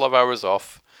a couple of hours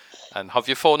off and have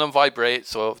your phone on vibrate.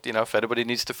 So, if anybody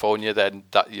needs to phone you, then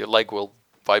that your leg will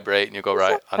vibrate and you go,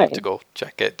 right, I need to go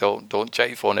check it. Don't check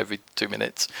your phone every 2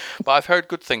 minutes. But I've heard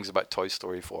good things about Toy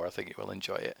Story 4. I think you will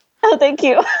enjoy it. Oh, thank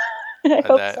you. I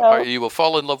hope so. You will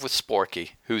fall in love with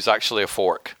Sporky, who's actually a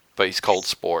fork, but he's called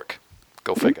Spork.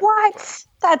 Go figure. What? But,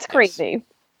 that's crazy.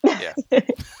 Yeah.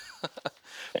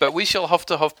 But we shall have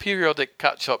to have periodic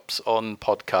catch-ups on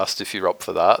podcast if you're up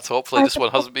for that. So hopefully this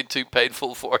one hasn't been too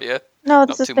painful for you. No,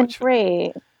 this has been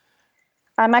great.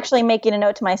 I'm actually making a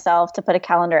note to myself to put a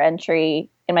calendar entry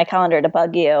in my calendar to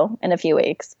bug you in a few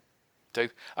weeks.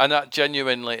 And that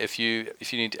genuinely, if you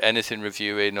need anything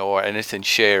reviewing or anything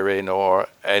sharing or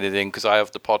anything, because I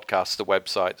have the podcast, the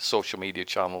website, the social media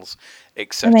channels,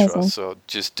 etc. So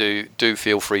just do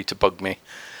feel free to bug me.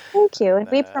 Thank you. And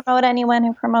we promote anyone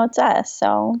who promotes us.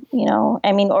 So, you know,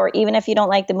 I mean, or even if you don't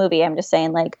like the movie, I'm just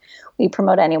saying, like, we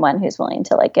promote anyone who's willing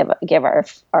to, like, give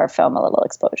our film a little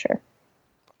exposure.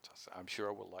 I'm sure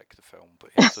I will like the film, but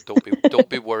yeah, so don't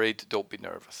be worried, don't be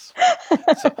nervous.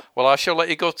 So, well, I shall let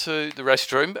you go to the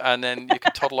restroom, and then you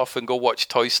can toddle off and go watch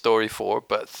Toy Story 4.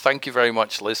 But thank you very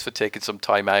much, Liz, for taking some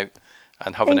time out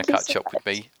and having a catch up with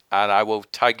me. And I will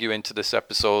tag you into this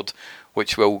episode,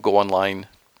 which will go online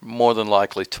more than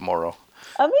likely tomorrow.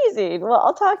 Amazing. Well,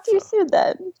 I'll talk to you soon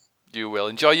then. You will.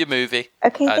 Enjoy your movie.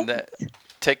 Okay. And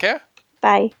take care.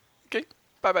 Bye. Okay.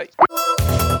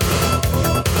 Bye-bye.